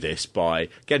would do this by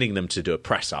getting them to do a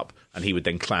press-up, and he would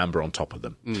then clamber on top of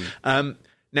them.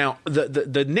 Now,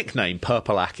 the nickname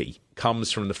Purple Aki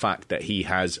comes from the fact that he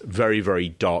has very, very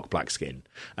dark black skin.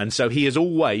 And so he has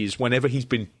always, whenever he's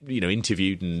been,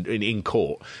 interviewed and in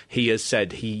court, he has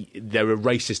said there are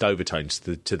racist overtones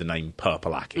to the name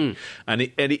Purple Aki.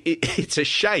 And it's a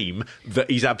shame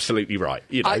that he's absolutely right.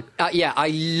 I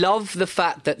love the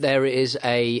fact that there is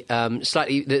a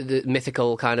slightly the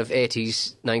mythical kind of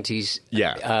 80s, 90s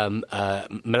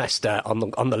molester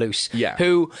on the loose,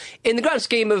 who, in the grand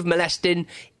scheme of molesting,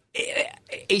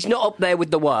 he's not up there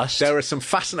with the worst. There are some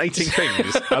fascinating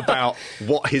things about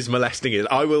what his molesting is.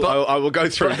 I will go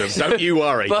through them. Don't you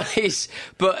worry. But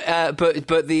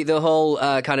the whole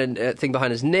kind of thing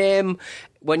behind his name.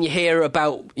 When you hear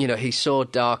about, he's so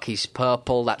dark, he's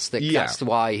purple. That's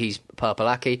why he's Purple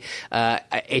Aki.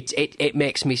 It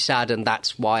makes me sad, and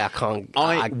that's why I can't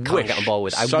get on board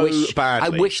with it. I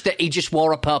wish that he just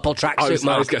wore a purple tracksuit.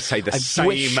 I was going to say the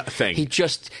same thing. He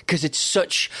just, because it's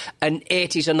such an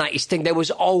 80s or 90s thing. There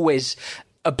was always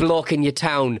a bloke in your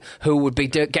town who would be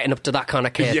getting up to that kind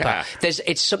of caper. Yeah.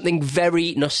 It's something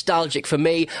very nostalgic for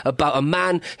me about a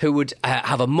man who would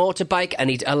have a motorbike, and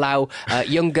he'd allow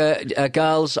younger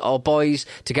girls or boys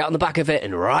to get on the back of it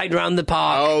and ride around the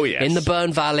park in the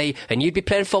Burn Valley, and you'd be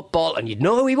playing football, and you'd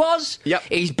know who he was. Yep.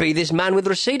 He'd be this man with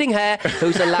receding hair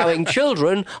who's allowing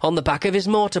children on the back of his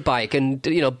motorbike and,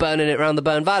 burning it around the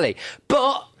Burn Valley.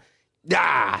 But...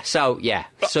 So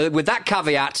with that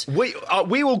caveat,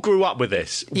 we all grew up with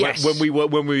this when we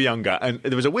were younger, and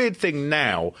there was a weird thing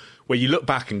now where you look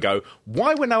back and go,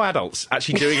 why were no adults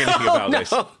actually doing anything about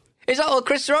this? Is that all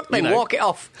Chris Rock thing? Walk it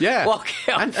off. Yeah. Walk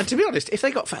it off. And to be honest, if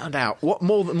they got found out, what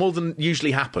more than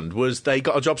usually happened was they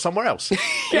got a job somewhere else.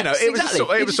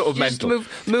 It was sort of mental.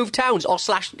 Move towns or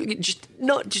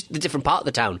not just the different part of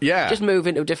the town. Yeah. Just move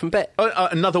into a different bit.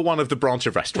 Another one of the branch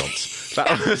of restaurants. That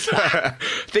was,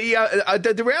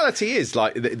 the reality is,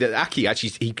 like, the Aki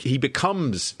actually he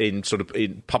becomes in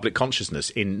public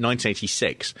consciousness in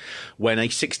 1986 when a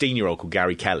 16-year-old called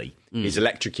Gary Kelly is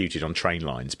electrocuted on train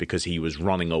lines because he was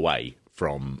running away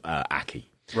from Aki.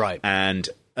 Right. And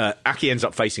Aki ends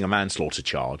up facing a manslaughter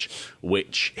charge,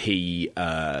 which he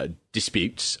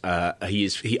disputes.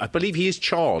 I believe he is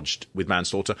charged with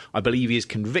manslaughter. I believe he is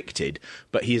convicted,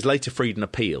 but he is later freed on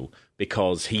appeal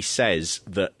because he says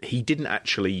that he didn't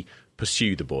actually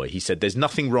pursue the boy. He said there's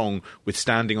nothing wrong with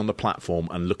standing on the platform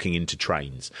and looking into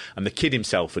trains. And the kid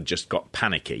himself had just got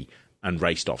panicky and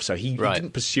raced off. So he didn't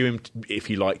pursue him, if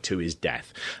you like, to his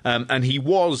death. And he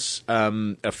was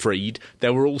freed.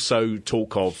 There were also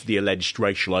talk of the alleged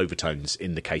racial overtones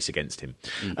in the case against him.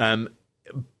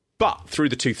 But through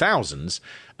the 2000s,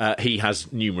 he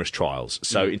has numerous trials.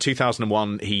 So in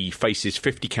 2001, he faces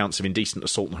 50 counts of indecent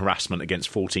assault and harassment against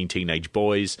 14 teenage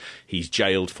boys. He's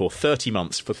jailed for 30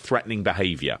 months for threatening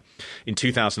behaviour. In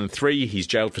 2003, he's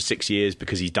jailed for 6 years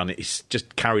because he's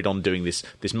just carried on doing this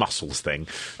muscles thing.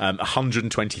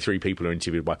 123 people are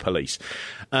interviewed by police.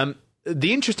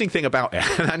 The interesting thing about it,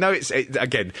 and I know is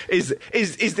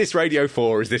this Radio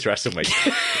 4 or is this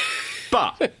WrestleMania?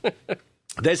 But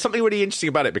there's something really interesting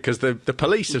about it because the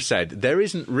police have said there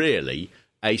isn't really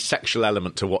a sexual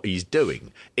element to what he's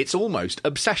doing. It's almost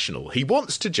obsessional. He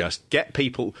wants to just get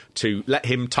people to let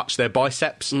him touch their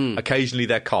biceps, occasionally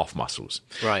their calf muscles.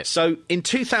 Right. So in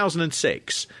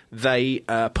 2006, they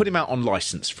put him out on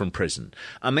licence from prison,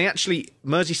 and they actually,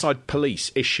 Merseyside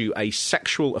police issue a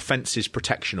sexual offences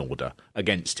protection order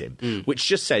against him, which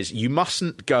just says you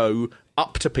mustn't go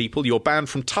up to people. You're banned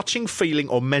from touching, feeling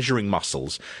or measuring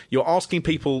muscles. You're asking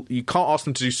people, you can't ask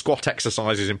them to do squat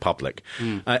exercises in public.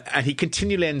 And he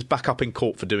continually ends back up in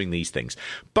court for doing these things.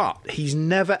 But he's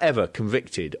never ever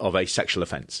convicted of a sexual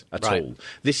offence at all.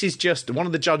 This is just, one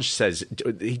of the judges says,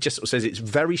 he just says it's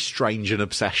very strange and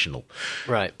obsessional.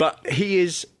 Right. But he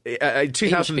is, in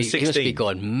 2016... He must be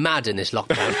going mad in this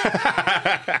lockdown.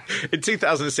 In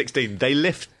 2016, they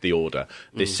lift the order,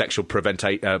 this sexual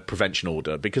prevention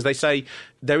order, because they say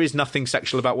there is nothing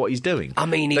sexual about what he's doing. I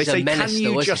mean, he's a menace, can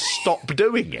you just stop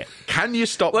doing it? Can you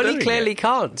stop doing it? Well, he clearly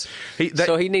can't.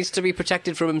 So he needs to be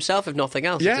protected from himself, if nothing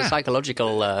else. Yeah. It's a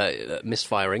psychological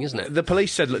misfiring, isn't it? The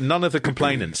police said look, none of the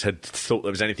complainants had thought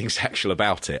there was anything sexual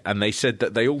about it, and they said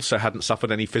that they also hadn't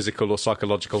suffered any physical or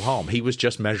psychological harm. He was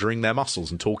just measuring their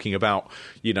muscles and talking talking about,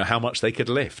 how much they could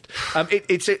lift.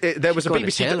 There was a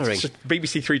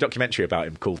BBC Three documentary about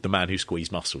him called The Man Who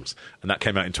Squeezed Muscles, and that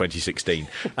came out in 2016.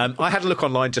 I had a look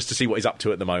online just to see what he's up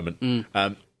to at the moment.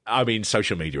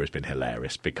 Social media has been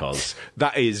hilarious because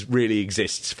that really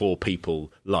exists for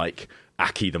people like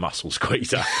Aki the Muscle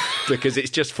Squeezer, because it's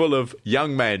just full of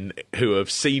young men who have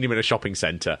seen him in a shopping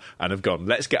centre and have gone,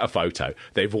 let's get a photo.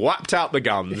 They've whapped out the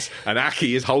guns and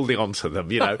Aki is holding on to them,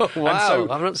 Wow, and so,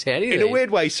 I've not seen anything. In a weird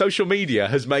way, social media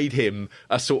has made him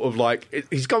a sort of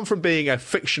he's gone from being a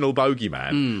fictional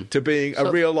bogeyman to being a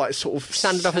real sort of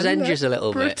sanded off his edges a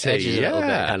little bit.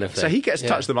 Kind of thing. So he gets to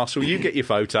touch the muscle, you get your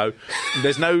photo.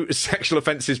 There's no sexual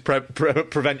offences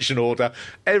prevention order.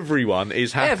 Everyone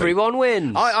is happy. Everyone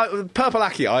wins. Purple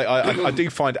Aki, I do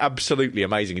find absolutely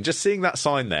amazing. And just seeing that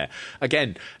sign there,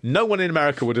 again, no one in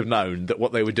America would have known that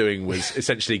what they were doing was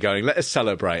essentially going, let us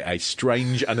celebrate a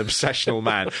strange and obsessional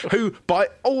man who, by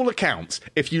all accounts,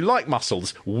 if you like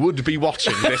muscles, would be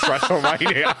watching this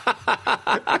WrestleMania.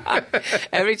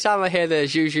 Every time I hear the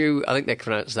Juju, I think they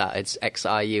pronounce that, it's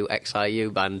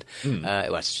XIU band,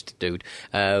 well, it's just a dude,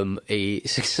 he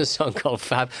sings a song called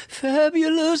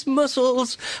Fabulous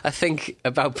Muscles. I think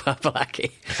about Purple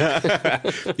Aki.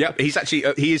 Yeah,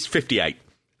 he is 58.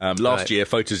 Last year,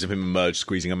 photos of him emerged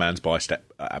squeezing a man's bicep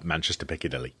at Manchester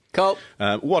Piccadilly. Cool.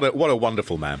 What a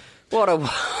wonderful man. I'm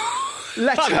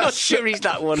not sure he's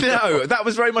that one. No, that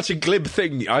was very much a glib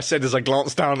thing I said as I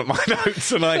glanced down at my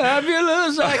notes. And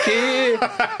Fabulous Aki.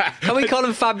 Can we call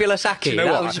him Fabulous Aki? You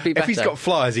know what? If he's got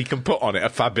flyers, he can put on it a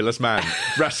fabulous man.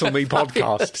 Wrestle Me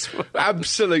podcast.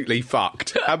 Absolutely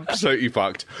fucked. Absolutely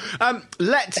fucked.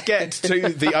 Let's get to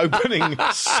the opening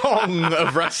song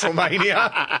of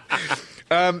WrestleMania.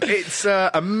 It's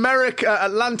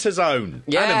Atlanta's own,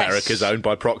 and America's own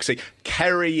by proxy,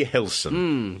 Kerry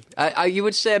Hilson. You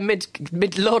would say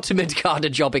low to mid-carder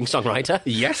jobbing songwriter.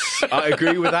 Yes, I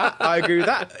agree with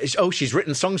that. She's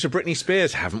written songs for Britney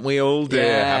Spears, haven't we all, dear?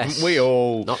 Yes. Haven't we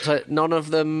all? None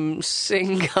of them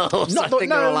singles.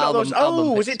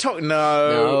 Was it Talk?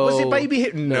 No. Was it Baby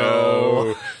Hit?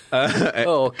 No.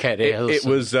 Kerry Hilson. It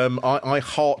was I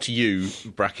Heart You,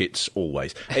 brackets,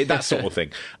 always. That sort of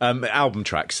thing. Album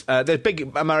tracks. There's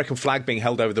big American flag being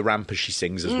held over the ramp as she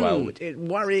sings as well.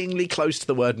 Worryingly close to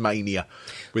the word mania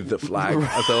with the flag.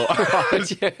 I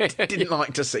thought, didn't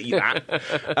like to see that.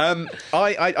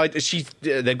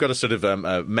 They've got a sort of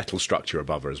a metal structure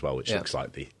above her as well, which looks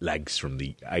like the legs from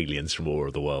the aliens from War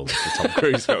of the Worlds, the Tom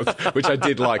Cruise film, which I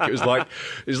did like. It was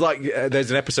like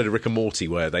there's an episode of Rick and Morty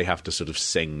where they have to sort of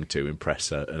sing to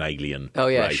impress an alien. Oh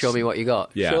yeah, race. Show me what you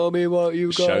got. Yeah. Show me what you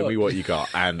got. Show me what you got.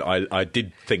 And I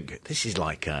did think this is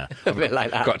like a bit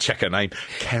like that. Got to check her name.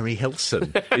 Kerry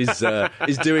Hilson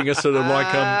is doing a sort of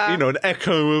like an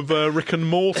echo of Rick and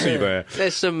Morty there.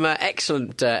 There's some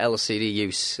excellent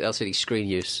LCD screen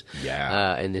use.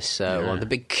 In this one, the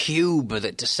big cube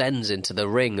that descends into the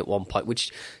ring at one point,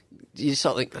 which. You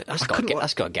sort of think, that's got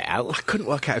to get out. I couldn't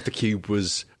work out if the cube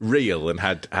was real and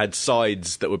had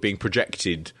sides that were being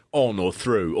projected on or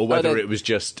through, or whether it was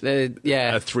just a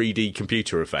 3D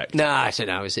computer effect. No, I said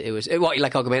no. It was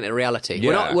like augmented reality.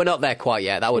 Yeah. We're not there quite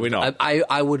yet. We're not.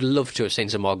 I would love to have seen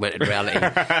some augmented reality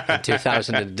in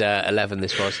 2011.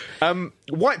 This was.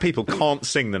 White people can't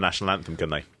sing the national anthem, can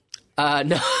they?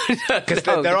 No, because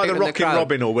they're either Rockin'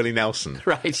 Robin or Willie Nelson,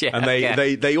 right? Yeah, and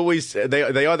they always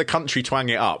either country twang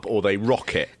it up or they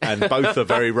rock it, and both are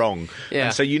very wrong. Yeah.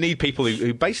 And so you need people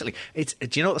who basically. Do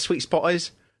you know what the sweet spot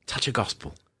is? Touch of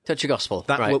gospel. Touch of gospel.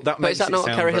 But is that not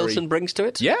what Kerry Hilson brings to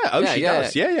it? Yeah. She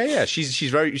does. Yeah.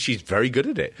 She's very good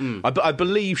at it. I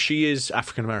believe she is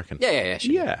African American.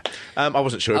 Yeah. I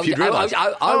wasn't sure if you'd realised.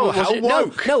 How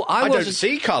woke. No, I don't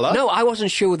see colour. No, I wasn't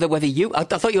sure whether you. I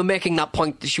thought you were making that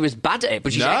point that she was bad at it,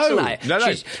 but she's excellent at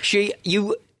it.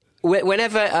 No.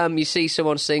 Whenever you see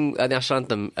someone sing the national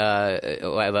anthem or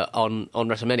whatever on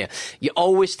WrestleMania, you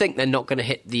always think they're not going to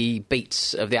hit the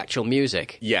beats of the actual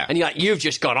music. Yeah. And you're like, you've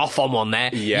just got off on one there.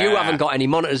 Yeah. You haven't got any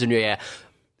monitors in your ear.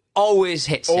 Always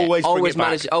hits it. Always brings it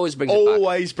back.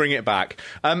 Always bring it back.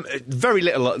 Very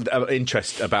little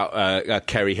interest about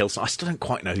Kerry Hilson. I still don't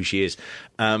quite know who she is.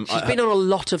 She's been on a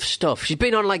lot of stuff. She's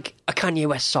been on like a Kanye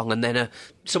West song and then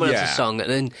someone else's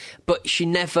song, but she's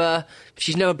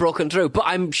never broken through. But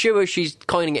I'm sure she's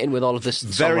coining it in with all of this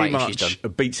songwriting she's done. Very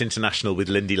much beats international with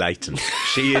Lindy Layton.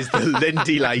 She is the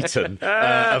Lindy Layton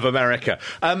of America.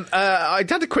 I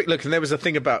had a quick look, and there was a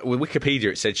thing about with Wikipedia.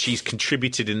 It said she's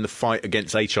contributed in the fight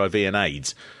against HIV and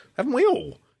AIDS. Haven't we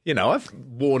all? You know, I've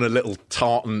worn a little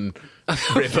tartan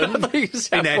ribbon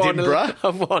in Edinburgh.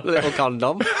 I've worn a little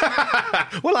condom.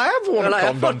 Well, I have worn a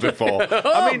condom before.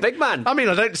 Oh, big man. I mean,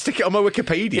 I don't stick it on my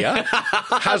Wikipedia.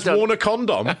 Has worn a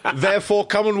condom, therefore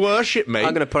come and worship me.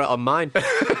 I'm going to put it on mine.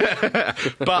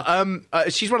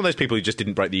 But she's one of those people who just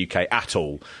didn't break the UK at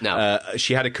all. No.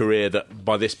 She had a career that,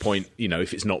 by this point, you know,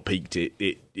 if it's not peaked,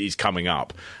 it is coming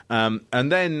up. And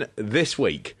then this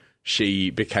week, she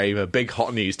became a big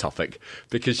hot news topic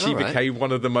because she became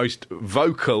one of the most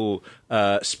vocal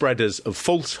spreaders of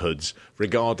falsehoods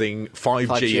regarding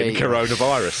 5G and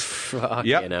coronavirus.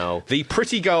 You know. The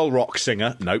Pretty Girl rock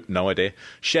singer, nope, no idea,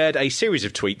 shared a series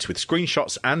of tweets with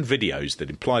screenshots and videos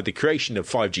that implied the creation of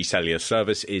 5G cellular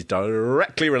service is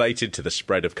directly related to the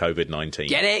spread of COVID-19.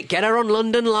 Get it? Get her on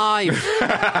London Live.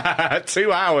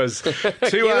 2 hours.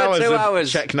 2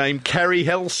 hours. Check name Kerry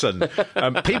Hilson.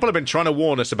 People have been trying to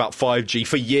warn us about 5G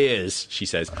for years, she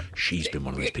says. She's been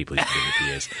one of those people who's been doing it for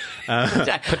years.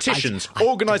 Petitions,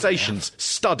 organisations,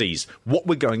 studies. What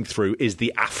we're going through is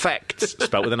the effects,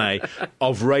 spelt with an A,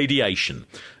 of radiation.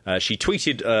 She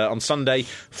tweeted on Sunday,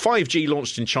 5G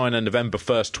launched in China November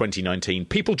 1st, 2019.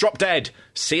 People drop dead.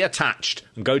 See attached.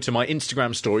 And go to my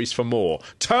Instagram stories for more.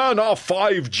 Turn off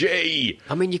 5G.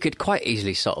 I mean, you could quite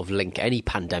easily sort of link any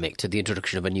pandemic to the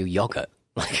introduction of a new yoghurt.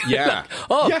 Yeah.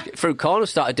 Fruit Corner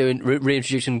started doing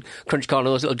reintroducing Crunch Corner,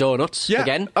 those little donuts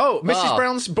again. Oh, Mrs.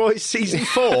 Brown's Boys season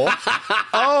 4.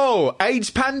 Oh, AIDS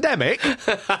pandemic.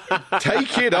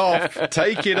 Take it off.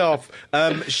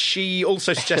 She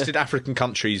also suggested African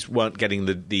countries weren't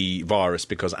getting the virus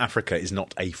because Africa is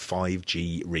not a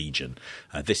 5G region.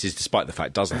 This is despite the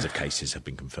fact dozens of cases have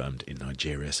been confirmed in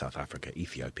Nigeria, South Africa,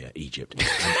 Ethiopia, Egypt, and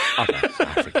other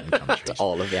African countries.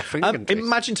 All of the African countries.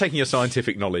 Imagine taking your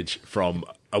scientific knowledge from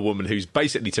a woman who's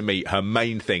basically, to me, her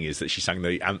main thing is that she sang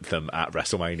the anthem at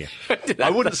WrestleMania. I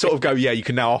wouldn't sort of go, yeah, you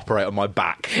can now operate on my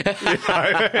back. You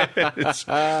know? It's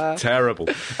terrible.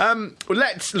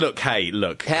 Let's look. Hey,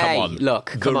 come on.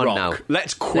 Come on now.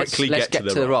 Let's quickly get to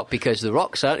The Rock, because The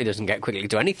Rock certainly doesn't get quickly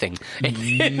to anything.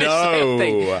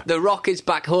 No. The Rock is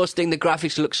back hosting. The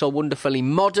graphics look so wonderfully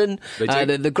modern.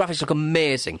 The graphics look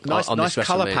amazing. Nice this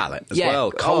colour palette as well.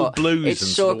 Cold blues. It's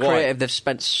and so creative. white. They've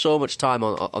spent so much time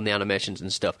on the animations and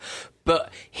stuff.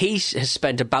 But he has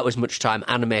spent about as much time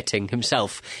animating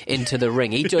himself into the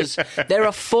ring. He does. There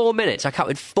are 4 minutes. I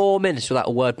counted 4 minutes without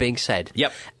a word being said.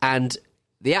 Yep. And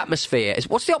the atmosphere is...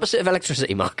 What's the opposite of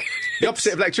electricity, Mark? The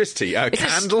opposite of electricity?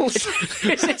 Candles?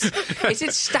 Is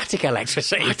it static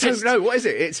electricity? I don't know. What is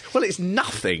it? It's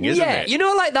nothing, isn't it? Yeah, you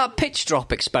know, like that pitch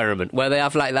drop experiment where they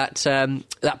have like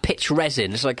that pitch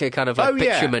resin. It's like a kind of like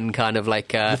bitumen kind of like...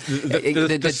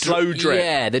 the slow drip.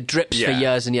 Yeah, that drips for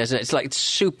years and years. And it's like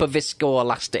super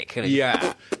viscoelastic.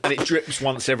 Yeah, and it drips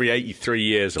once every 83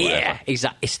 years or whatever. Yeah,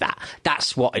 exactly. It's that.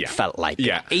 That's what it felt like.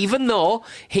 Yeah. Even though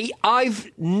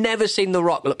I've never seen The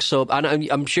Rock look so...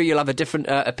 I'm sure you'll have a different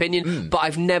opinion, but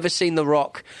I've never seen The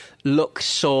Rock look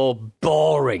so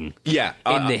boring. Yeah,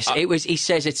 in this, he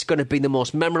says it's going to be the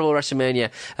most memorable WrestleMania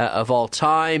of all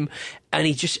time, and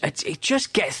he just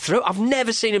gets through. I've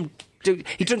never seen him.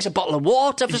 He drinks a bottle of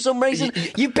water for some reason.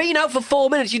 You've been out for 4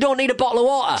 minutes. You don't need a bottle of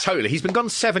water. Totally. He's been gone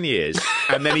 7 years,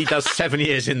 and then he does 7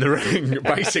 years in the ring,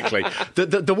 basically.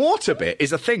 The water bit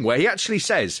is a thing where he actually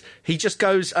says, he just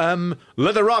goes, let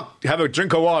The Rock have a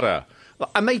drink of water.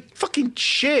 And they fucking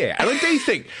cheer. And I do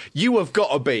think you have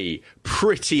got to be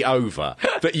pretty over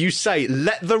that you say,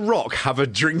 let The Rock have a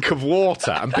drink of water.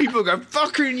 And people go,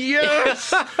 fucking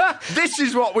yes! This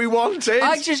is what we wanted.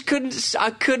 I just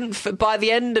couldn't, by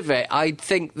the end of it, I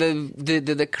think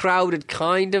the crowd had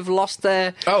kind of lost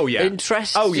their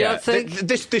interest. Oh, yeah.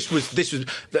 This was,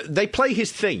 they play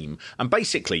his theme, and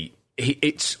basically...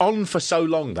 It's on for so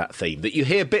long, that theme, that you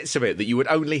hear bits of it that you would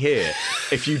only hear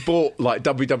if you bought like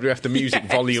WWF The Music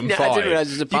Volume 5. I didn't realise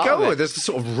it was a part of it. There's a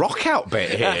sort of rock out bit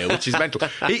here, which is mental.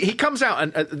 He comes out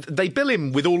and they bill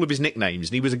him with all of his nicknames,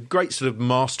 and he was a great sort of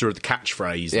master of the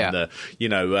catchphrase and the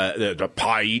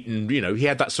pie eating. You know, he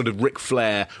had that sort of Ric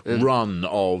Flair run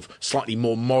of slightly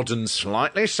more modern,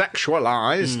 slightly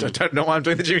sexualised. I don't know why I'm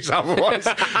doing the Jimmy Savile voice.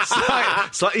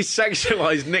 Slightly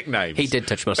sexualised nicknames. He did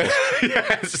touch muscles.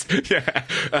 Yes.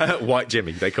 Yeah, White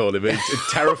Jimmy, they call him. It's a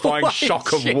terrifying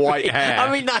shock of white hair.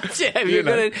 I mean, that's it. If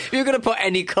you're going to put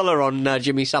any colour on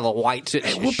Jimmy Savile, white,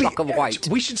 it's a shock of white.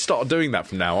 We should start doing that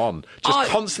from now on.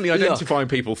 Just constantly identifying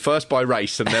people first by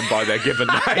race and then by their given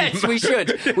name. Yes, we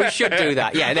should. We should do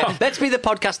that. Yeah, let's be the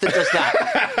podcast that does that.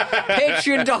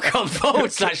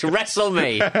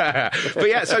 Patreon.com/WrestleMe. But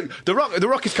yeah, so The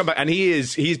Rock has come back, and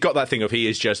he's got that thing of he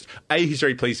is just, A, he's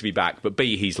very pleased to be back, but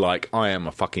B, he's like, I am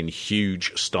a fucking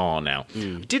huge star are now.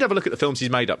 I did have a look at the films he's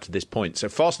made up to this point. So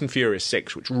Fast and Furious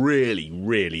 6, which really,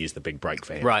 really is the big break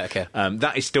for him. Right, okay.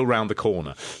 That is still round the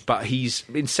corner. But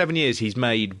in 7 years, he's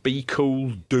made Be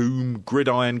Cool, Doom,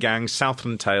 Gridiron Gang,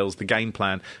 Southland Tales, The Game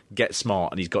Plan, Get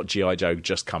Smart, and he's got G.I. Joe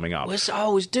just coming up. Was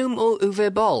Doom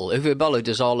Uwe Boll? Uwe Boll, who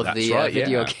does all of the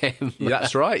video game.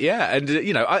 That's right, yeah. And,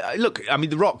 I mean,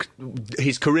 The Rock,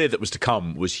 his career that was to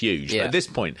come was huge. Yeah. At this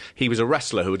point, he was a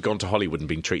wrestler who had gone to Hollywood and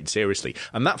been treated seriously.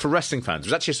 And that, for wrestling fans,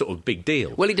 was actually a sort of big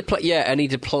deal. Well, he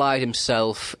applied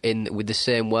himself with the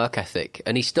same work ethic,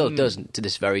 and he still does to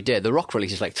this very day. The Rock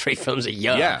releases like 3 films a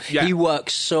year. Yeah. He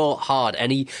works so hard,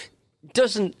 and he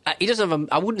doesn't have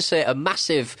I wouldn't say a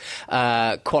massive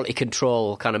quality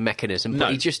control kind of mechanism,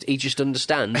 but he just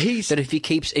understands that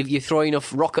if you throw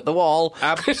enough rock at the wall,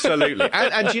 absolutely.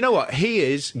 and you know what, he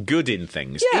is good in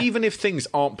things, even if things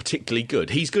aren't particularly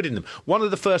good, he's good in them. One of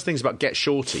the first things about Get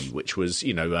Shorty, which was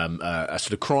a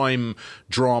sort of crime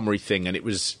drama thing, and it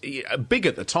was big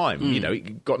at the time,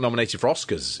 it got nominated for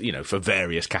Oscars, for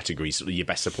various categories, sort of your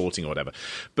best supporting or whatever,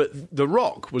 but The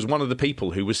Rock was one of the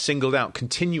people who was singled out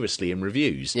continuously in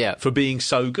reviews for being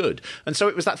so good. And so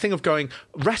it was that thing of going,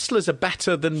 wrestlers are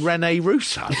better than Rene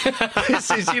Russo.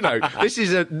 This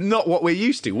is not what we're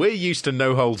used to. We're used to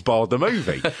No Holds Barred the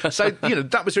movie. So,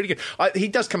 that was really good. He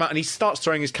does come out and he starts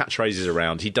throwing his catchphrases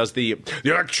around. He does the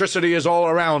electricity is all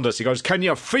around us. He goes, can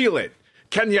you feel it?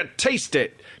 Can you taste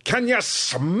it? Can you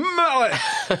smell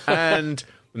it? And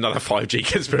another 5G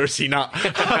conspiracy nut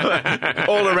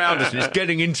all around us, and it's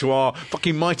getting into our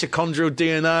fucking mitochondrial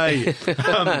DNA.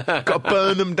 Got to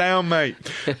burn them down, mate.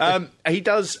 He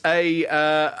does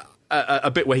a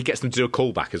bit where he gets them to do a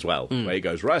callback as well, where he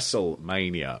goes,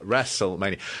 WrestleMania.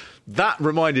 That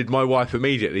reminded my wife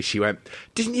immediately. She went,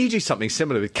 didn't you do something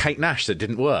similar with Kate Nash that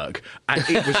didn't work? And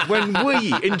it was when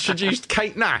we introduced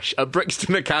Kate Nash at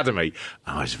Brixton Academy.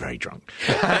 I was very drunk.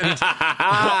 And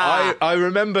I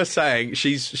remember saying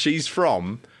she's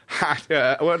from... what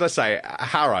did I say?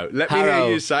 Harrow. Let me hear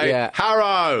you say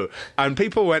Harrow. And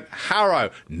people went, Harrow.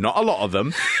 Not a lot of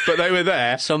them, but they were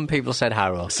there. Some people said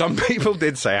Harrow. Some people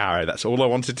did say Harrow. That's all I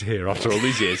wanted to hear after all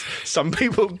these years. Some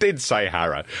people did say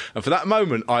Harrow. And for that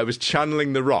moment, I was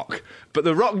channeling The Rock. But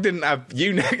The Rock didn't have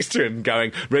you next to him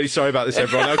going, really sorry about this,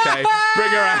 everyone. Okay, bring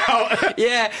her out.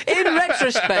 Yeah, in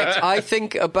retrospect, I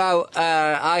think about...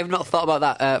 I've not thought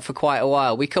about that for quite a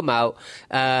while. We come out,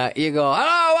 you go,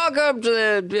 hello, welcome to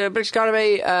the British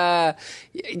Academy,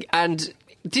 and...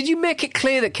 Did you make it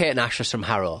clear that Kate Nash was from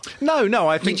Harrow? No.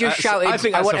 I think that's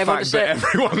a fact that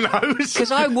everyone knows.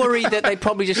 Because I worry that they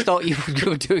probably just thought you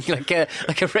were doing like a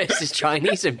racist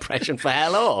Chinese impression for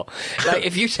hello. Like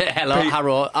if you say hello, Pete,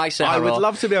 Harrow, I say Harrow. I would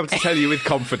love to be able to tell you with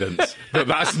confidence that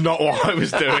that's not what I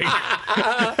was doing.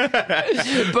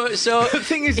 But so the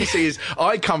thing is, you see, is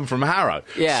I come from Harrow,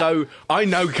 so I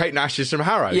know Kate Nash is from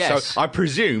Harrow. Yes. So I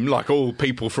presume, like all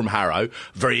people from Harrow,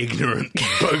 very ignorant,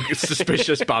 bogus,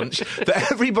 suspicious bunch, that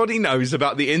everybody knows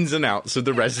about the ins and outs of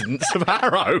the residents of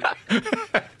Harrow.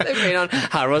 They've been on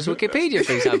Harrow's Wikipedia,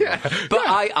 for example. But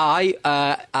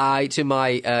I, to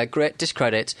my great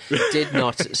discredit, did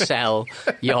not sell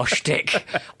your shtick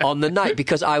on the night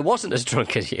because I wasn't as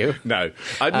drunk as you. No.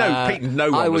 Pete,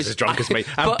 no one was as drunk as me.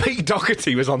 And Pete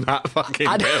Doherty was on that fucking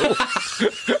bill.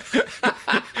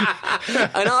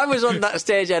 And I was on that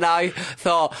stage and I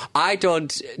thought, I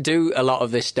don't do a lot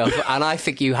of this stuff and I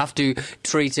think you have to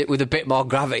treat it with a bit more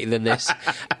gravity than this.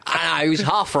 And I was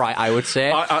half right, I would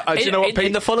say. Do you know what, Pete?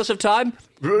 In the fullness of time,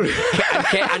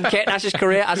 and Kate Nash's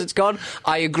career as it's gone,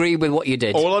 I agree with what you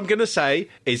did. All I'm going to say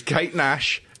is Kate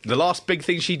Nash, the last big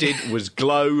thing she did was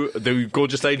Glow, the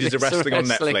Gorgeous Ladies of Wrestling on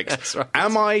Netflix. That's right.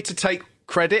 Am I to take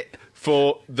credit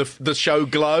for the show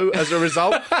Glow as a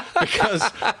result because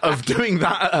of doing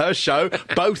that at her show,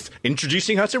 both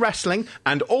introducing her to wrestling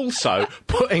and also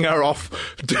putting her off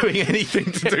doing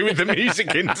anything to do with the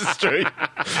music industry?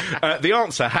 The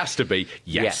answer has to be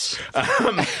yes.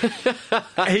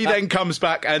 He then comes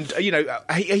back and,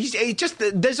 he just...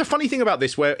 There's a funny thing about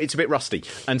this where it's a bit rusty,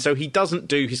 and so he doesn't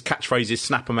do his catchphrases,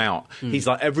 snap them out. He's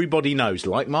like, everybody knows,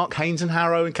 like Mark Haynes and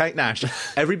Harrow and Kate Nash,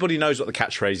 everybody knows what the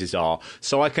catchphrases are,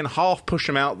 so I can half push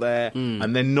them out there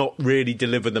and then not really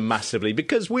deliver them massively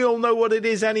because we all know what it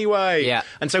is anyway. Yeah.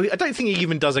 And so I don't think he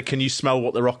even does a "Can you smell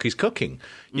what The Rock is cooking?"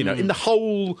 In the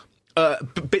whole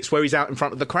bits where he's out in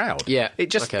front of the crowd. Yeah, it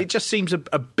just seems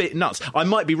a bit nuts. I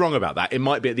might be wrong about that. It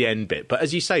might be at the end bit, but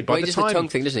as you say, by he the does time the tongue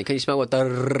thing, doesn't he? Can you smell what?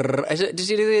 Does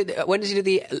he do the? When does he do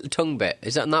the tongue bit?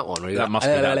 Is that in that one? Or that must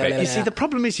be that bit. You see, the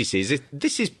problem is,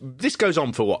 this goes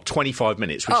on for what 25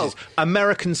 minutes, which is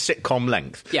American sitcom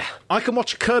length. Yeah, I can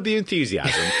watch Curb Your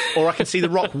Enthusiasm, or I can see The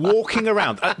Rock walking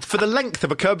around for the length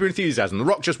of a Curb Your Enthusiasm. The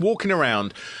Rock just walking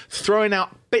around, throwing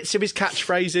out bits of his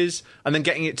catchphrases, and then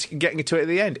getting to it at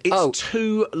the end. It's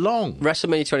too long.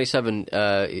 WrestleMania 27,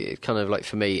 kind of like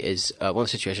for me, is one of the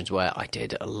situations where I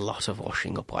did a lot of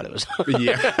washing up while it was on.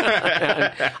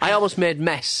 Yeah. I almost made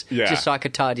mess just so I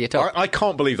could tidy it up. I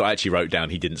can't believe that I actually wrote down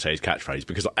he didn't say his catchphrase,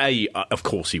 because A, of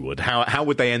course he would. How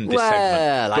would they end this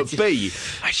segment? But B,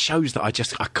 it shows that I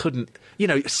couldn't.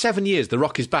 7 years, The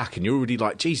Rock is back, and you're already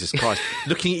like, Jesus Christ,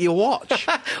 looking at your watch.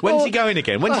 When's he going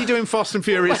again? When's he doing Fast and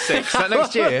Furious 6? Is that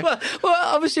next year?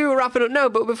 Well, obviously we're wrapping up now,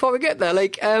 but before we get there,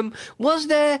 was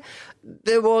there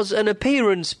was an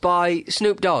appearance by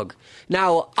Snoop Dogg.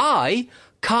 Now, I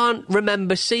can't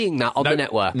remember seeing that on the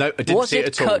network. No, I didn't see it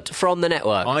at all. Was it cut from the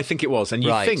network? I think it was. And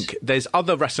you think there's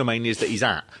other WrestleManias that he's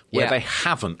at where they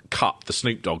haven't cut the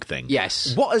Snoop Dogg thing.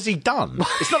 Yes. What has he done?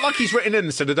 It's not like he's written in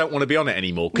and said, I don't want to be on it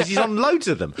anymore, because he's on loads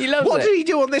of them. He loves What it. did he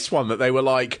do on this one that they were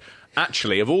like...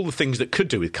 Actually, of all the things that could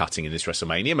do with cutting in this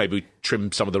WrestleMania, maybe we trim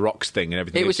some of the Rock's thing and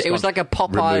everything. It was like a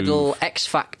Pop Idol X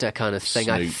Factor kind of thing,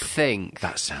 Snoop. I think.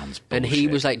 That sounds bullshit. And he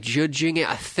was judging it,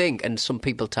 I think, and some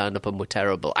people turned up and were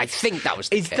terrible. I think that was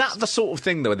the case. Is that the sort of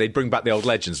thing, though, where they bring back the old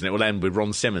legends and it will end with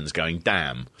Ron Simmons going,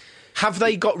 damn? Have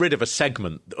they got rid of a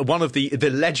segment, one of the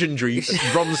legendary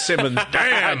Ron Simmons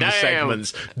damn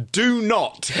segments? Do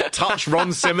not touch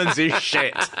Ron Simmons'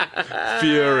 shit.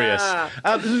 Furious.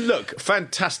 Look,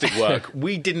 fantastic work.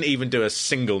 We didn't even do a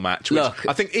single match, which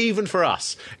I think even for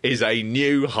us is a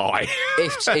new high.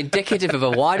 It's indicative of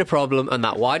a wider problem, and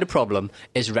that wider problem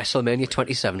is WrestleMania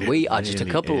 27. We are just a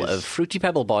couple of Fruity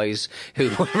Pebble boys who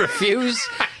refuse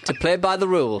to play by the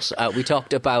rules. We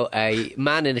talked about a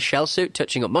man in a shell suit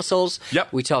touching up muscles.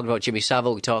 Yep. We talked about Jimmy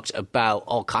Savile. We talked about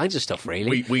all kinds of stuff,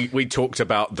 really. We talked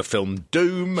about the film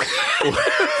Doom. Which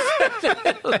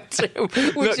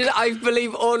is, I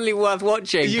believe, only worth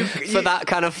watching for that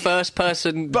kind of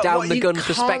first-person, down-the-gun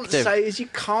perspective. You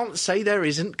can't say there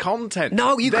isn't content.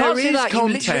 No, you can't say that. You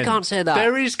literally can't say that.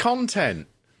 There is content.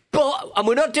 But, and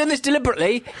we're not doing this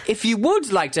deliberately, if you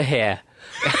would like to hear...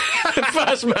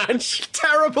 First match.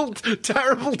 Terrible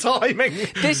timing.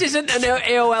 This isn't an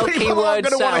AOL People keyword aren't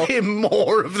going to want cell. to hear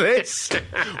more of this.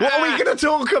 What are we going to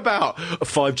talk about?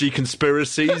 5G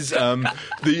conspiracies,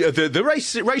 the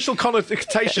racial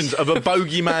connotations of a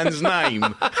bogeyman's name.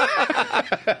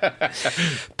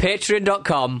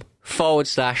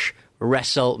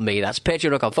 Patreon.com/WrestleMe. That's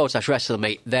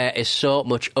patreon.com/WrestleMe. There is so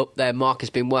much up there. Mark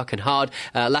has been working hard.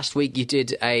 Last week you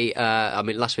did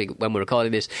last week when we're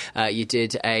recording this, you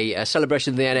did a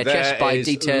celebration of the NHS by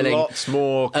detailing... lots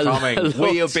more coming.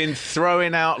 We have been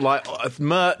throwing out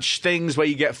merch things where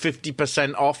you get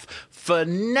 50% off for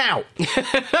now.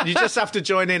 You just have to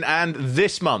join in. And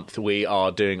this month we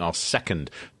are doing our second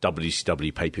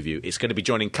WCW pay-per-view. It's going to be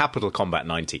joining Capital Combat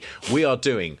 90. We are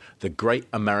doing the Great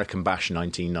American Bash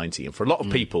 1990. And for a lot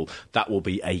of people, that will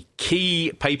be a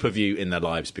key pay-per-view in their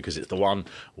lives, because it's the one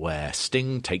where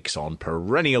Sting takes on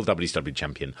perennial WCW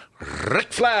champion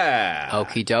Ric Flair.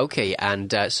 Okie dokie.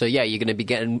 And you're going to be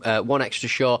getting one extra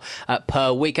show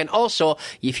per week. And also,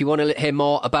 if you want to hear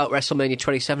more about WrestleMania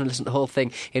 27 and listen to the whole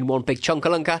thing in one big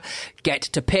chunkalunka, get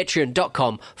to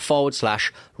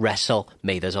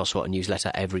patreon.com/WrestleMe. There's also a newsletter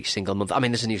every single month. I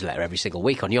mean, there's a newsletter every single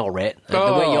week on your rate. The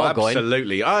way you're going.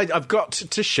 Absolutely. I've got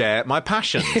to share my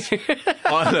passions.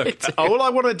 All I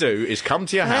want to do is come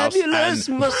to your house and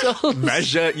muscles.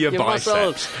 measure your biceps.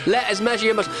 Muscles. Let us measure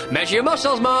your muscles. Measure your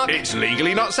muscles, Mark. It's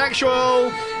legally not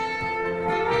sexual.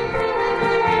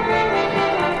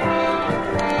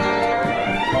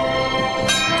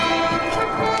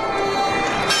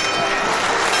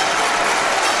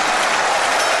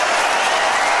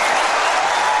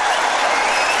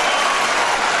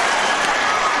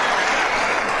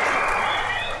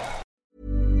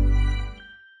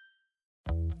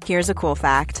 Here's a cool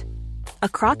fact. A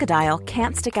crocodile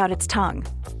can't stick out its tongue.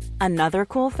 Another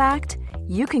cool fact,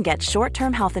 you can get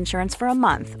short-term health insurance for a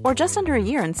month or just under a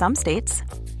year in some states.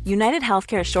 United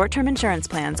Healthcare short-term insurance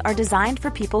plans are designed for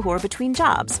people who are between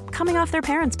jobs, coming off their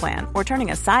parents' plan, or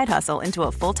turning a side hustle into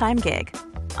a full-time gig.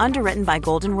 Underwritten by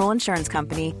Golden Rule Insurance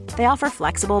Company, they offer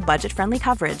flexible, budget-friendly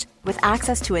coverage with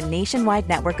access to a nationwide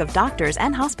network of doctors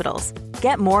and hospitals.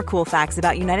 Get more cool facts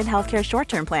about United Healthcare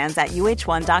short-term plans at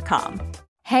uh1.com.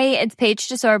 Hey, it's Paige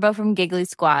DeSorbo from Giggly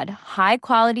Squad. High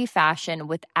quality fashion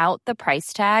without the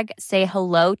price tag. Say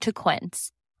hello to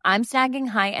Quince. I'm snagging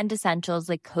high-end essentials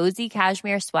like cozy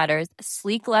cashmere sweaters,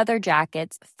 sleek leather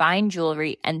jackets, fine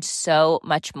jewelry, and so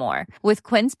much more. With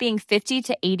Quince being 50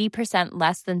 to 80%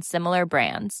 less than similar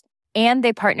brands. And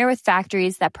they partner with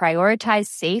factories that prioritize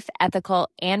safe, ethical,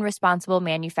 and responsible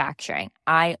manufacturing.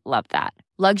 I love that.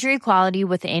 Luxury quality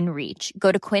within reach.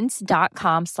 Go to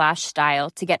quince.com/style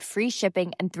to get free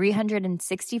shipping and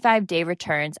 365-day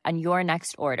returns on your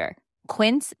next order.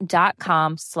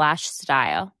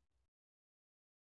 Quince.com/style.